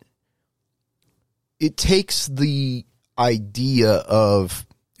that it takes the idea of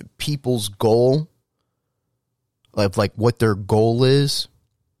people's goal, like what their goal is.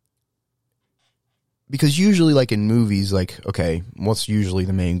 Because usually, like in movies, like, okay, what's usually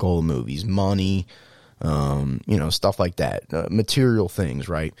the main goal of movies? Money, stuff like that, material things,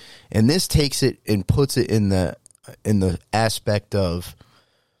 right? And this takes it and puts it in the aspect of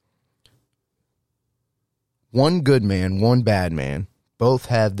one good man, one bad man, both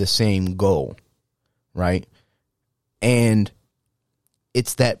have the same goal, right? And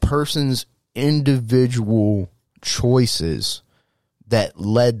it's that person's individual choices that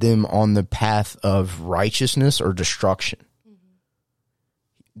led them on the path of righteousness or destruction.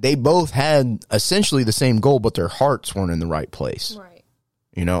 They both had essentially the same goal, but their hearts weren't in the right place. Right.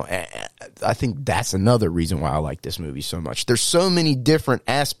 I think that's another reason why I like this movie so much. There's so many different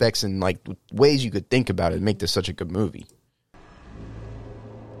aspects and like ways you could think about it and make this such a good movie.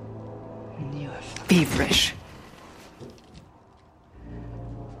 You're feverish.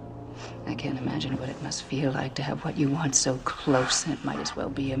 I can't imagine what it must feel like to have what you want so close and it might as well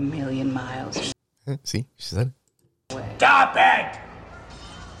be a million miles. See, she said it. Stop it!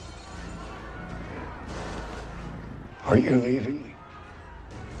 Are you leaving?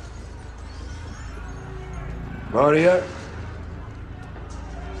 Claudia?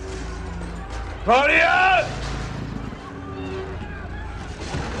 Claudia!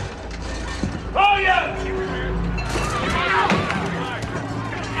 Claudia!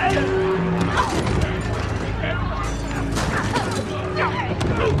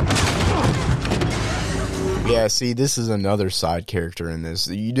 Yeah, see, this is another side character in this.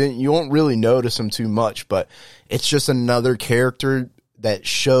 You won't really notice him too much, but it's just another character that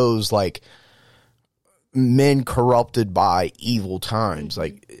shows like men corrupted by evil times.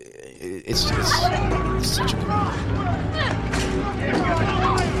 Like it's such a good movie.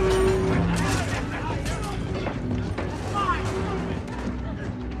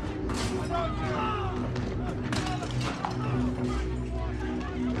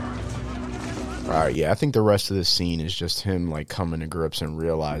 All right, yeah, I think the rest of this scene is just him like coming to grips and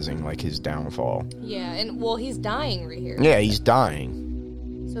realizing like his downfall. Yeah, and well, he's dying right here. Yeah, he's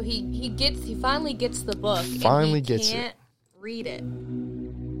dying. So he finally gets the book. Finally and he gets can't read it,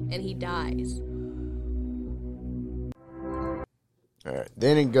 and he dies. All right,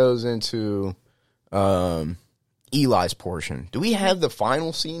 then it goes into Eli's portion. Do we have the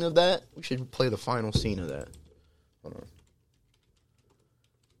final scene of that? We should play the final scene of that. Hold on.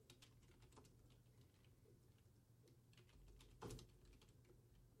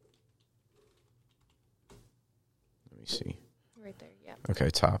 Let me see. Right there, yeah. Okay,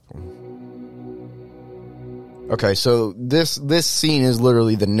 top one. Okay, so this scene is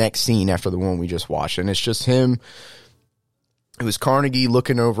literally the next scene after the one we just watched, and it's just him. It was Carnegie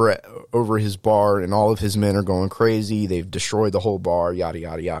looking over his bar, and all of his men are going crazy. They've destroyed the whole bar, yada,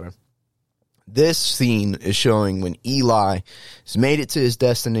 yada, yada. This scene is showing when Eli has made it to his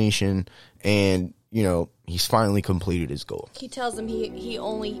destination, and, he's finally completed his goal. He tells him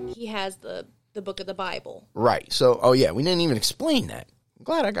he has the book of the Bible. Right. So, oh yeah, we didn't even explain that. I'm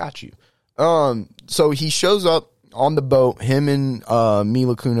glad I got you. So he shows up on the boat, him and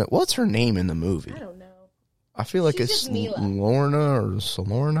Mila Kunis. What's her name in the movie? I don't know. I feel like it's Lorna or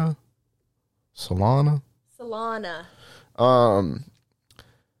Solana. Solana.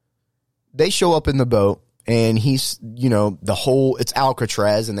 They show up in the boat, and he's, it's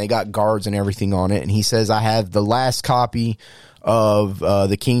Alcatraz, and they got guards and everything on it. And he says, I have the last copy of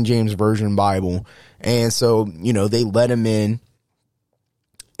the King James Version Bible. And so, they let him in.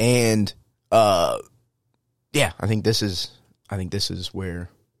 And, I think this is where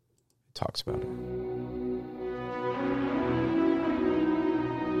it talks about it.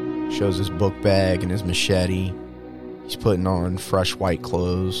 Shows his book bag and his machete. He's putting on fresh white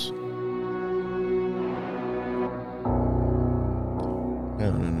clothes.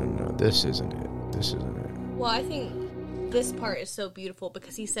 No. This isn't it. Well, I think this part is so beautiful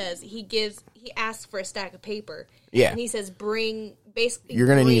because he says he asks for a stack of paper. Yeah. And he says, you're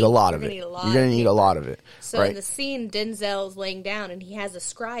going to need a lot of it. You're going to need a lot of it. So right? In the scene, Denzel's laying down and he has a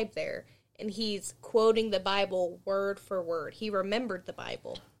scribe there and he's quoting the Bible word for word. He remembered the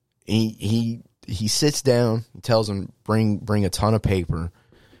Bible. He sits down, he tells him bring a ton of paper,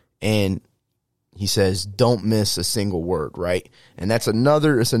 and he says don't miss a single word, right? And it's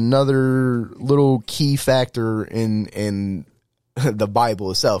another little key factor in the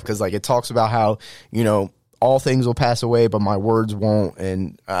Bible itself, because like it talks about how all things will pass away but my words won't,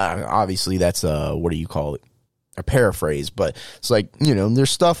 and obviously that's a paraphrase, but it's like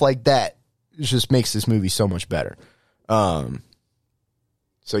there's stuff like that just makes this movie so much better.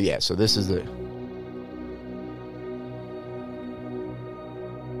 So this is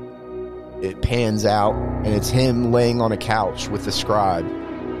it pans out, and it's him laying on a couch with the scribe,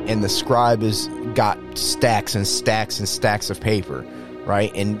 and the scribe has got stacks and stacks and stacks of paper,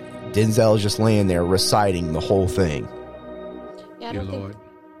 right? And Denzel is just laying there reciting the whole thing. Yeah, Dear Lord,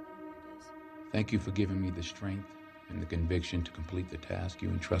 thank you for giving me the strength and the conviction to complete the task you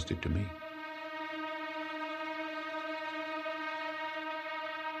entrusted to me.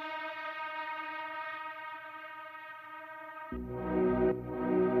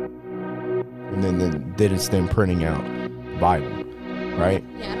 And then it's them printing out the Bible, right?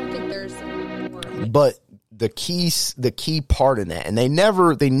 Yeah, I don't think there's more. But the key part in that, and they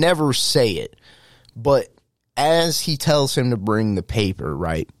never say it, but as he tells him to bring the paper,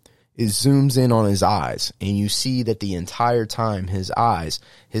 right, it zooms in on his eyes, and you see that the entire time his eyes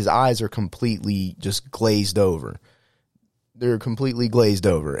are completely just glazed over. They're completely glazed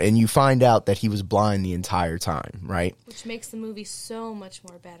over, and you find out that he was blind the entire time, right? Which makes the movie so much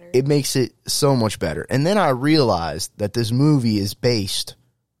more better. It makes it so much better. And then I realized that this movie is based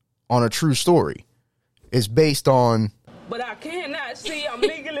on a true story. It's based on... But I cannot see. I'm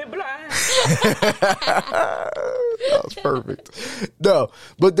legally blind. That was perfect. No,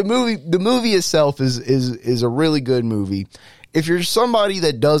 but the movie itself is a really good movie. If you're somebody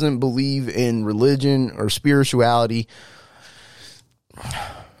that doesn't believe in religion or spirituality,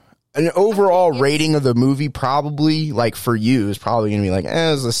 an overall rating of the movie probably, like for you, is probably going to be like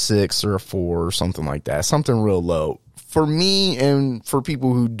as a 6 or a 4 or something like that. Something real low. For me and for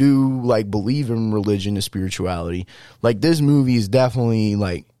people who do like believe in religion and spirituality, like this movie is definitely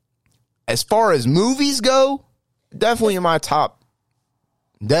like, as far as movies go, definitely my top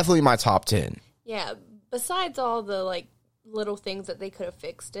 10. Yeah, besides all the like little things that they could have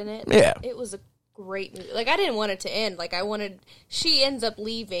fixed in it. Yeah. It was a great movie. Like I didn't want it to end. Like she ends up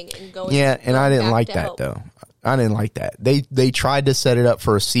leaving and going. Yeah, and I didn't like that help. though. I didn't like that. They tried to set it up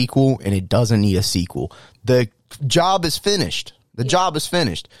for a sequel, and it doesn't need a sequel. The job is finished. The job is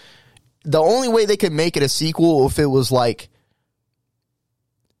finished. The only way they could make it a sequel if it was like,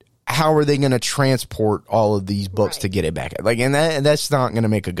 how are they going to transport all of these books to get it back? Like, and that's not going to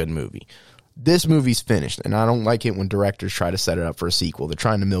make a good movie. This movie's finished, and I don't like it when directors try to set it up for a sequel. They're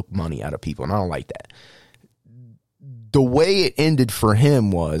trying to milk money out of people, and I don't like that. The way it ended for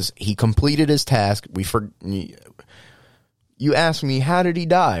him was he completed his task. You asked me, how did he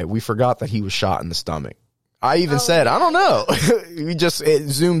die? We forgot that he was shot in the stomach. I even said, I don't know. It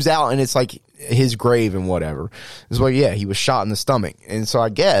zooms out and it's like his grave and whatever. It's like, yeah, he was shot in the stomach. And so I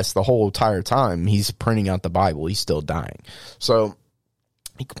guess the whole entire time he's printing out the Bible, he's still dying. So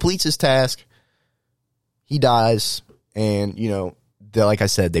he completes his task. He dies. And, you know, like I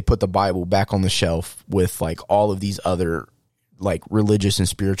said, they put the Bible back on the shelf with like all of these other like religious and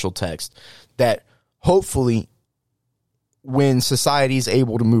spiritual texts that hopefully when society is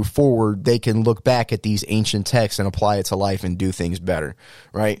able to move forward, they can look back at these ancient texts and apply it to life and do things better,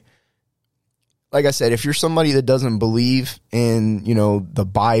 right? Like I said, if you're somebody that doesn't believe in, you know, the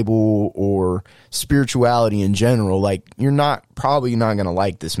Bible or spirituality in general, like you're probably not going to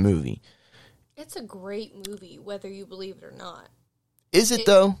like this movie. It's a great movie, whether you believe it or not. Is it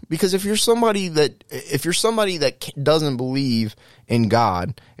though? Because if you're somebody that doesn't believe in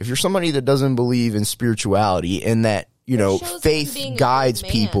God, if you're somebody that doesn't believe in spirituality and that, you know, faith guides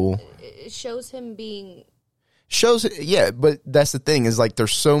people. It shows him being... Yeah, but that's the thing is like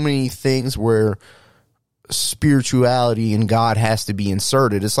there's so many things where spirituality and God has to be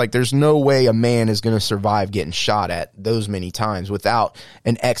inserted. It's like there's no way a man is going to survive getting shot at those many times without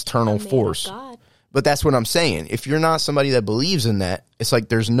an external force. But that's what I'm saying. If you're not somebody that believes in that, it's like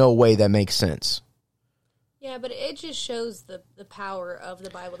there's no way that makes sense. Yeah, but it just shows the power of the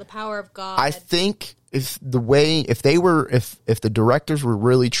Bible, the power of God. I think if the directors were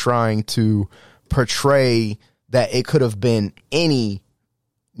really trying to portray that it could have been any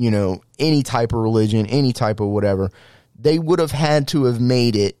type of religion, any type of whatever, they would have had to have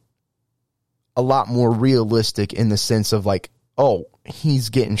made it a lot more realistic in the sense of like, oh, he's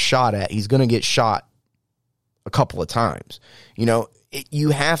getting shot at. He's going to get shot a couple of times. You know, you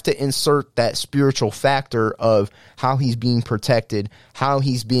have to insert that spiritual factor of how he's being protected, how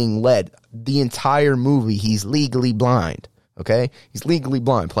he's being led. The entire movie, he's legally blind. Okay? He's legally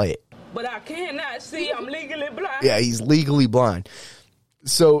blind. Play it. But I cannot see. I'm legally blind. Yeah, he's legally blind.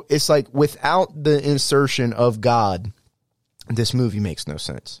 So it's like without the insertion of God, this movie makes no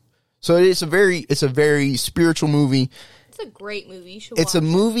sense. So it's a very spiritual movie. It's a great movie. You should watch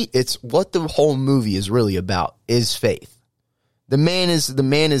it. It's what the whole movie is really about is faith. The man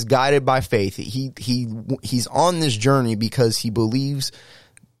is guided by faith. He's on this journey because he believes.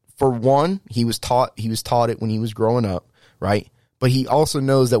 For one, he was taught it when he was growing up, right? But he also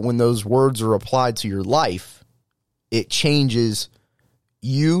knows that when those words are applied to your life, it changes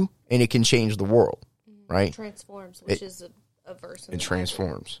you and it can change the world, right? It transforms, which is a verse. It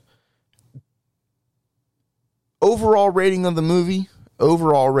transforms. Overall rating of the movie.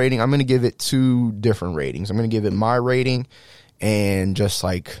 Overall rating, I'm going to give it 2 different ratings. I'm going to give it my rating and just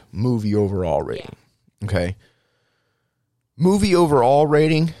like movie overall rating. Yeah. Okay. Movie overall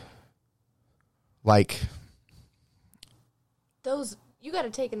rating, like those, you got to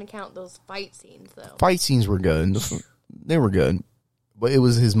take into account those fight scenes though. Fight scenes were good. They were good. But it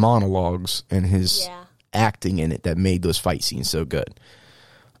was his monologues and his acting in it that made those fight scenes so good.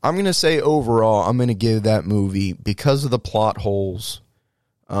 I'm going to say overall, I'm going to give that movie, because of the plot holes,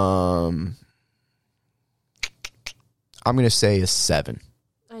 I'm going to say a 7.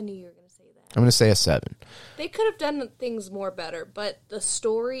 I knew you were going to say that. I'm going to say a 7. They could have done things more better, but the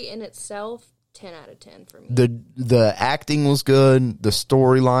story in itself, 10 out of 10 for me. The acting was good. The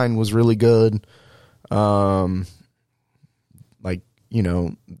storyline was really good. Like, you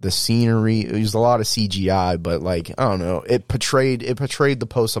know, the scenery, it was a lot of CGI, but like, I don't know, it portrayed the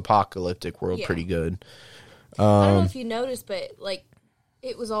post-apocalyptic world pretty good. I don't know if you noticed, but like,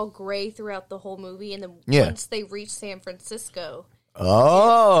 it was all gray throughout the whole movie, and then once they reached San Francisco.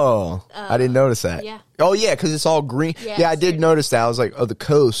 Oh, I didn't notice that. Yeah. Oh, yeah, because it's all green. Yeah, I did notice that. I was like, oh, the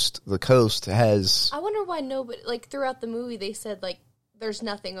coast has. I wonder why nobody, like, throughout the movie, they said, like, there's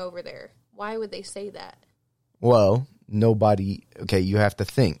nothing over there. Why would they say that? Well, nobody. Okay, you have to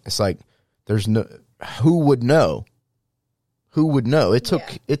think. It's like, there's no. Who would know? Who would know? It took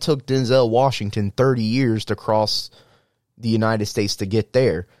Denzel Washington 30 years to cross the United States to get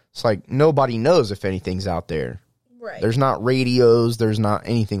there. It's like nobody knows if anything's out there. Right. There's not radios. There's not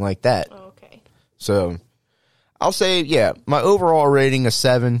anything like that. Oh, okay. So I'll say, my overall rating a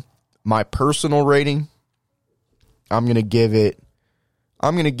 7. My personal rating, I'm gonna give it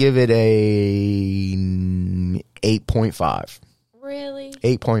a 8.5. Really?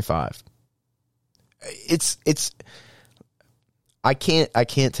 8.5. It's. I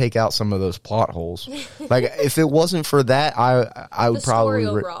can't take out some of those plot holes. Like, if it wasn't for that, I would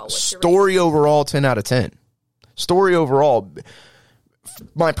probably story overall 10 out of 10. Story overall,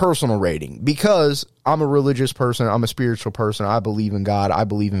 my personal rating, because I'm a religious person, I'm a spiritual person, I believe in God, I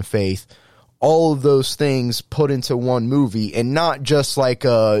believe in faith. All of those things put into one movie, and not just like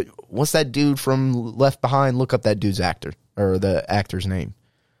what's that dude from Left Behind? Look up that dude's actor or the actor's name.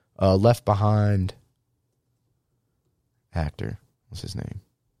 Left Behind actor. What's his name?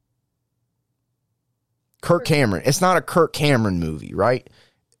 Kirk Cameron. It's not a Kirk Cameron movie, right?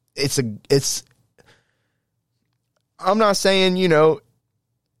 I'm not saying, you know,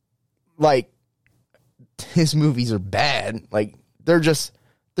 like, his movies are bad. Like, they're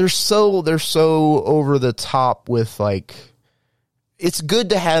so over the top with, like, it's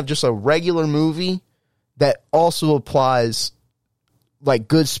good to have just a regular movie that also applies, like,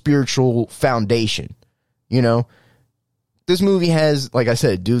 good spiritual foundation, you know? This movie has, like I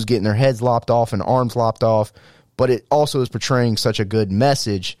said, dudes getting their heads lopped off and arms lopped off, but it also is portraying such a good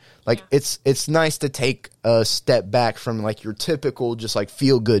message. Like, it's nice to take a step back from, like, your typical just, like,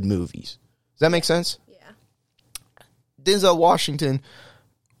 feel-good movies. Does that make sense? Yeah. Denzel Washington,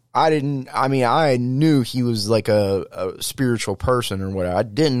 I knew he was, like, a spiritual person or whatever. I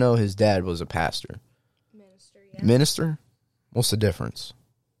didn't know his dad was a pastor. Minister, yeah. Minister? What's the difference?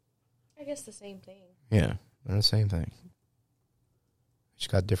 I guess the same thing. Yeah, they're the same thing. She's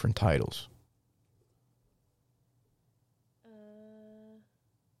got different titles.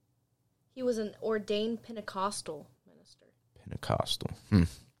 He was an ordained Pentecostal minister. Pentecostal.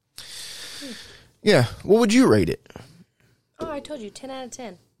 Yeah. What would you rate it? Oh, I told you, 10 out of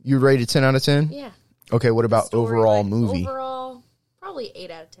 10. You rated 10 out of 10? Yeah. Okay, what about overall movie? Overall, probably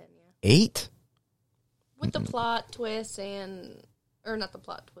 8 out of 10, yeah. 8? With the plot twist or not the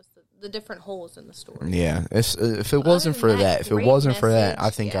plot twist, the different holes in the story. Yeah, if it wasn't for that,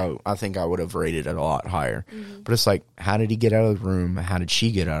 I think I would have rated it a lot higher. Mm-hmm. But it's like, how did he get out of the room? How did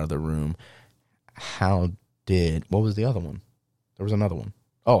she get out of the room? What was the other one? There was another one.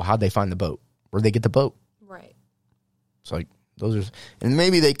 Oh, how'd they find the boat? Where'd they get the boat? Right. It's like, those are, and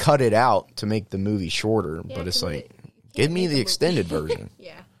maybe they cut it out to make the movie shorter, but it's like, give me the extended version.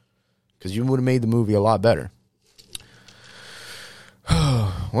 Yeah. Because you would have made the movie a lot better.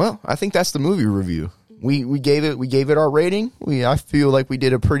 Well, I think that's the movie review. We gave it our rating. I feel like we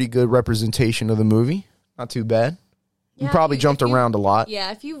did a pretty good representation of the movie. Not too bad. Yeah, we probably jumped around a lot.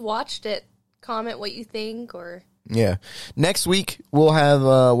 Yeah, if you watched it, comment what you think, or Yeah. Next week we'll have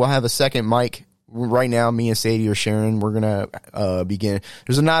a second mic. Right now, me and Sadie are sharing. We're gonna begin.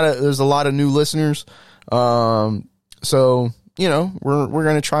 There's a lot of new listeners. So you know, we're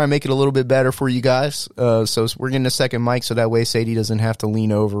gonna try and make it a little bit better for you guys. So we're getting a second mic so that way Sadie doesn't have to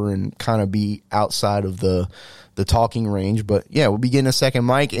lean over and kind of be outside of the talking range. But yeah, we'll be getting a second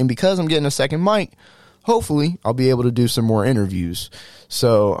mic, and because I'm getting a second mic, hopefully I'll be able to do some more interviews.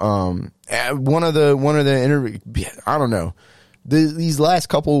 So one of the interview, I don't know. These last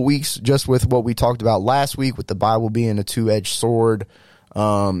couple of weeks, just with what we talked about last week, with the Bible being a two-edged sword,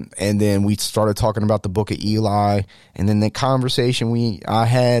 and then we started talking about the book of Eli, and then the conversation I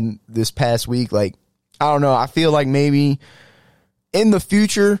had this past week, like, I don't know, I feel like maybe in the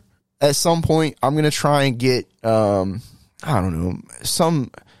future, at some point, I'm going to try and get, I don't know,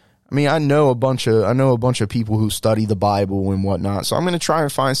 I know a bunch of people who study the Bible and whatnot, so I'm going to try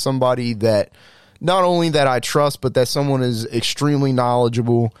and find somebody that, not only that I trust, but that someone is extremely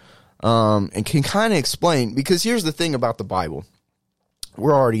knowledgeable and can kind of explain. Because here's the thing about the Bible.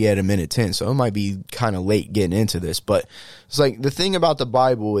 We're already at 1:10, so it might be kind of late getting into this. But it's like the thing about the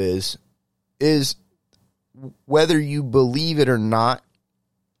Bible is whether you believe it or not,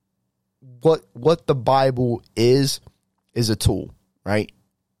 what the Bible is a tool, right?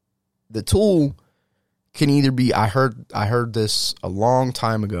 The tool can either be, I heard this a long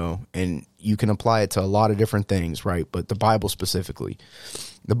time ago, and you can apply it to a lot of different things, right? But the Bible specifically,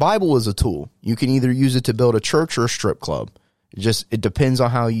 the Bible is a tool. You can either use it to build a church or a strip club. It depends on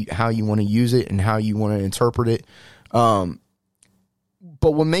how you want to use it and how you want to interpret it. But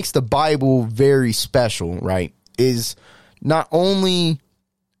what makes the Bible very special, right, is not only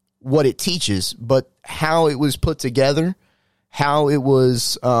what it teaches, but how it was put together. How it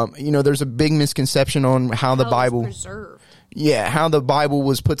was, there's a big misconception on how the Bible, how the Bible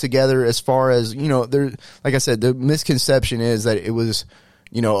was put together. As far as like I said, the misconception is that it was,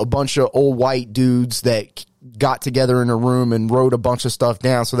 a bunch of old white dudes that got together in a room and wrote a bunch of stuff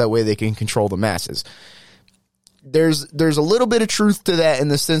down so that way they can control the masses. There's a little bit of truth to that in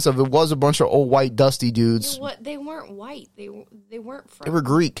the sense of it was a bunch of old white dusty dudes. You know what? They weren't white. They weren't from. They were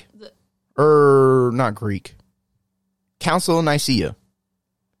Greek, not Greek. Council of Nicaea.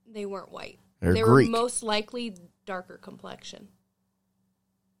 They weren't white. They were most likely darker complexion.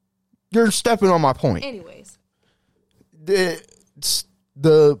 You're stepping on my point. Anyways.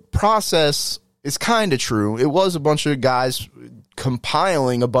 The process is kind of true. It was a bunch of guys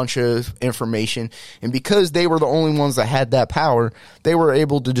compiling a bunch of information, and because they were the only ones that had that power, they were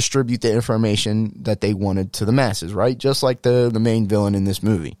able to distribute the information that they wanted to the masses, right? Just like the main villain in this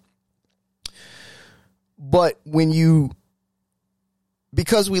movie. But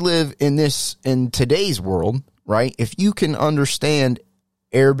because we live in today's world, right? If you can understand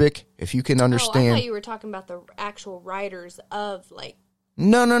Arabic, if you can understand. I thought you were talking about the actual writers of like.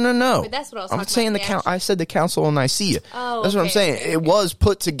 No. Wait, that's what I was talking about. I said the Council of Nicaea. Oh, that's what I'm saying. Okay. It was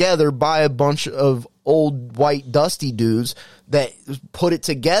put together by a bunch of old white dusty dudes that put it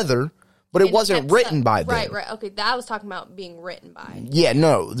together. But it wasn't written by them. Right. Okay, that I was talking about being written by. Yeah,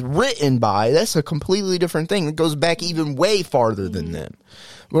 no. Written by, that's a completely different thing. It goes back even way farther than them.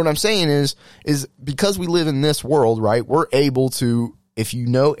 But what I'm saying is because we live in this world, right, we're able to, if you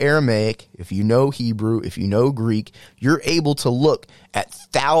know Aramaic, if you know Hebrew, if you know Greek, you're able to look at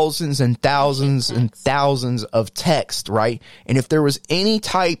thousands and thousands and thousands of text, right? And if there was any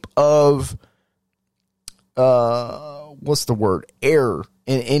type of, error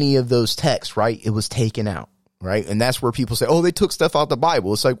in any of those texts, right, it was taken out, right? And that's where people say, oh, they took stuff out the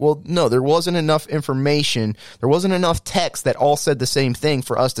Bible. It's like, well, no, there wasn't enough information. There wasn't enough text that all said the same thing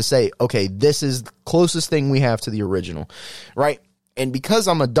for us to say, okay, this is the closest thing we have to the original, right? And because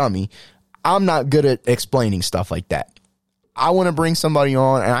I'm a dummy, I'm not good at explaining stuff like that. I want to bring somebody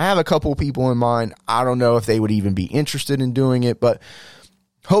on, and I have a couple people in mind. I don't know if they would even be interested in doing it, but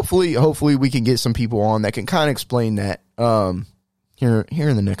hopefully we can get some people on that can kind of explain that here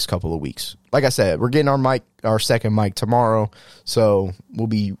in the next couple of weeks. Like I said, we're getting our second mic tomorrow, so we'll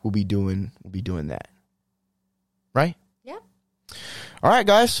be doing that. Right? Yeah. All right,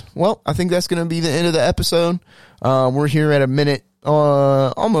 guys. Well, I think that's going to be the end of the episode. We're here at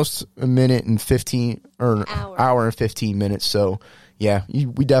almost a minute and 15 or hour and 15 minutes. So yeah,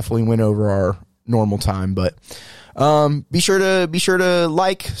 we definitely went over our normal time, but be sure to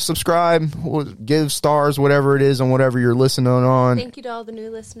like, subscribe, give stars, whatever it is on whatever you're listening on. Thank you to all the new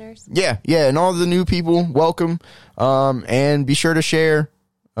listeners. Yeah, and all the new people, welcome. And be sure to share.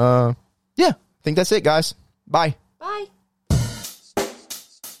 I think that's it, guys. Bye. Bye.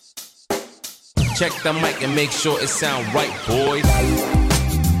 Check the mic and make sure it sound right, boys.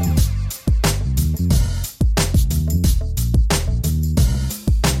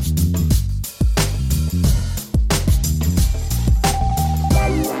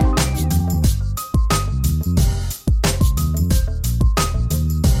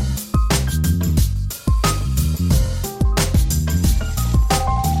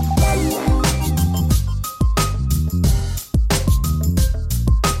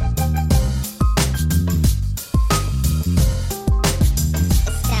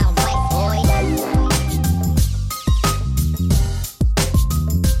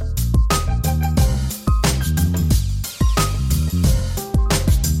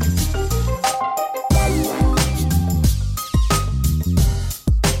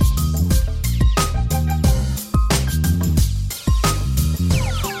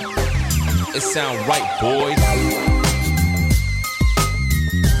 sound right, boy.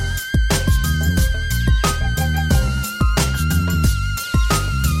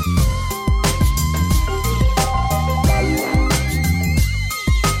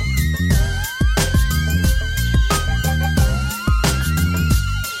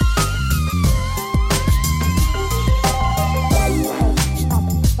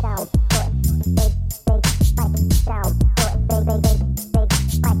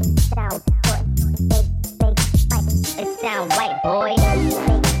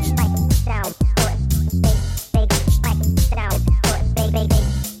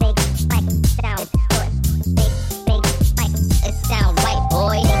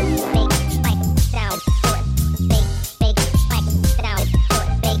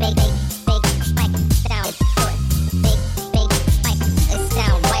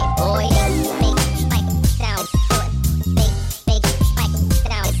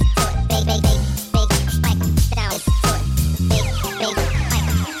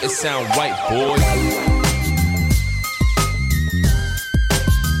 Sound right, boy.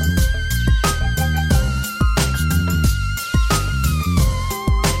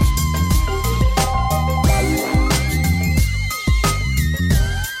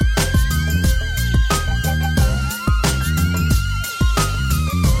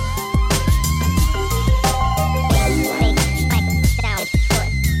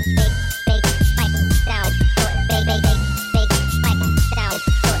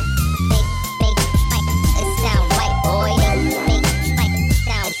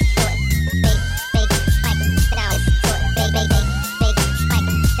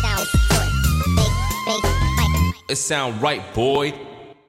 It sound right, boy.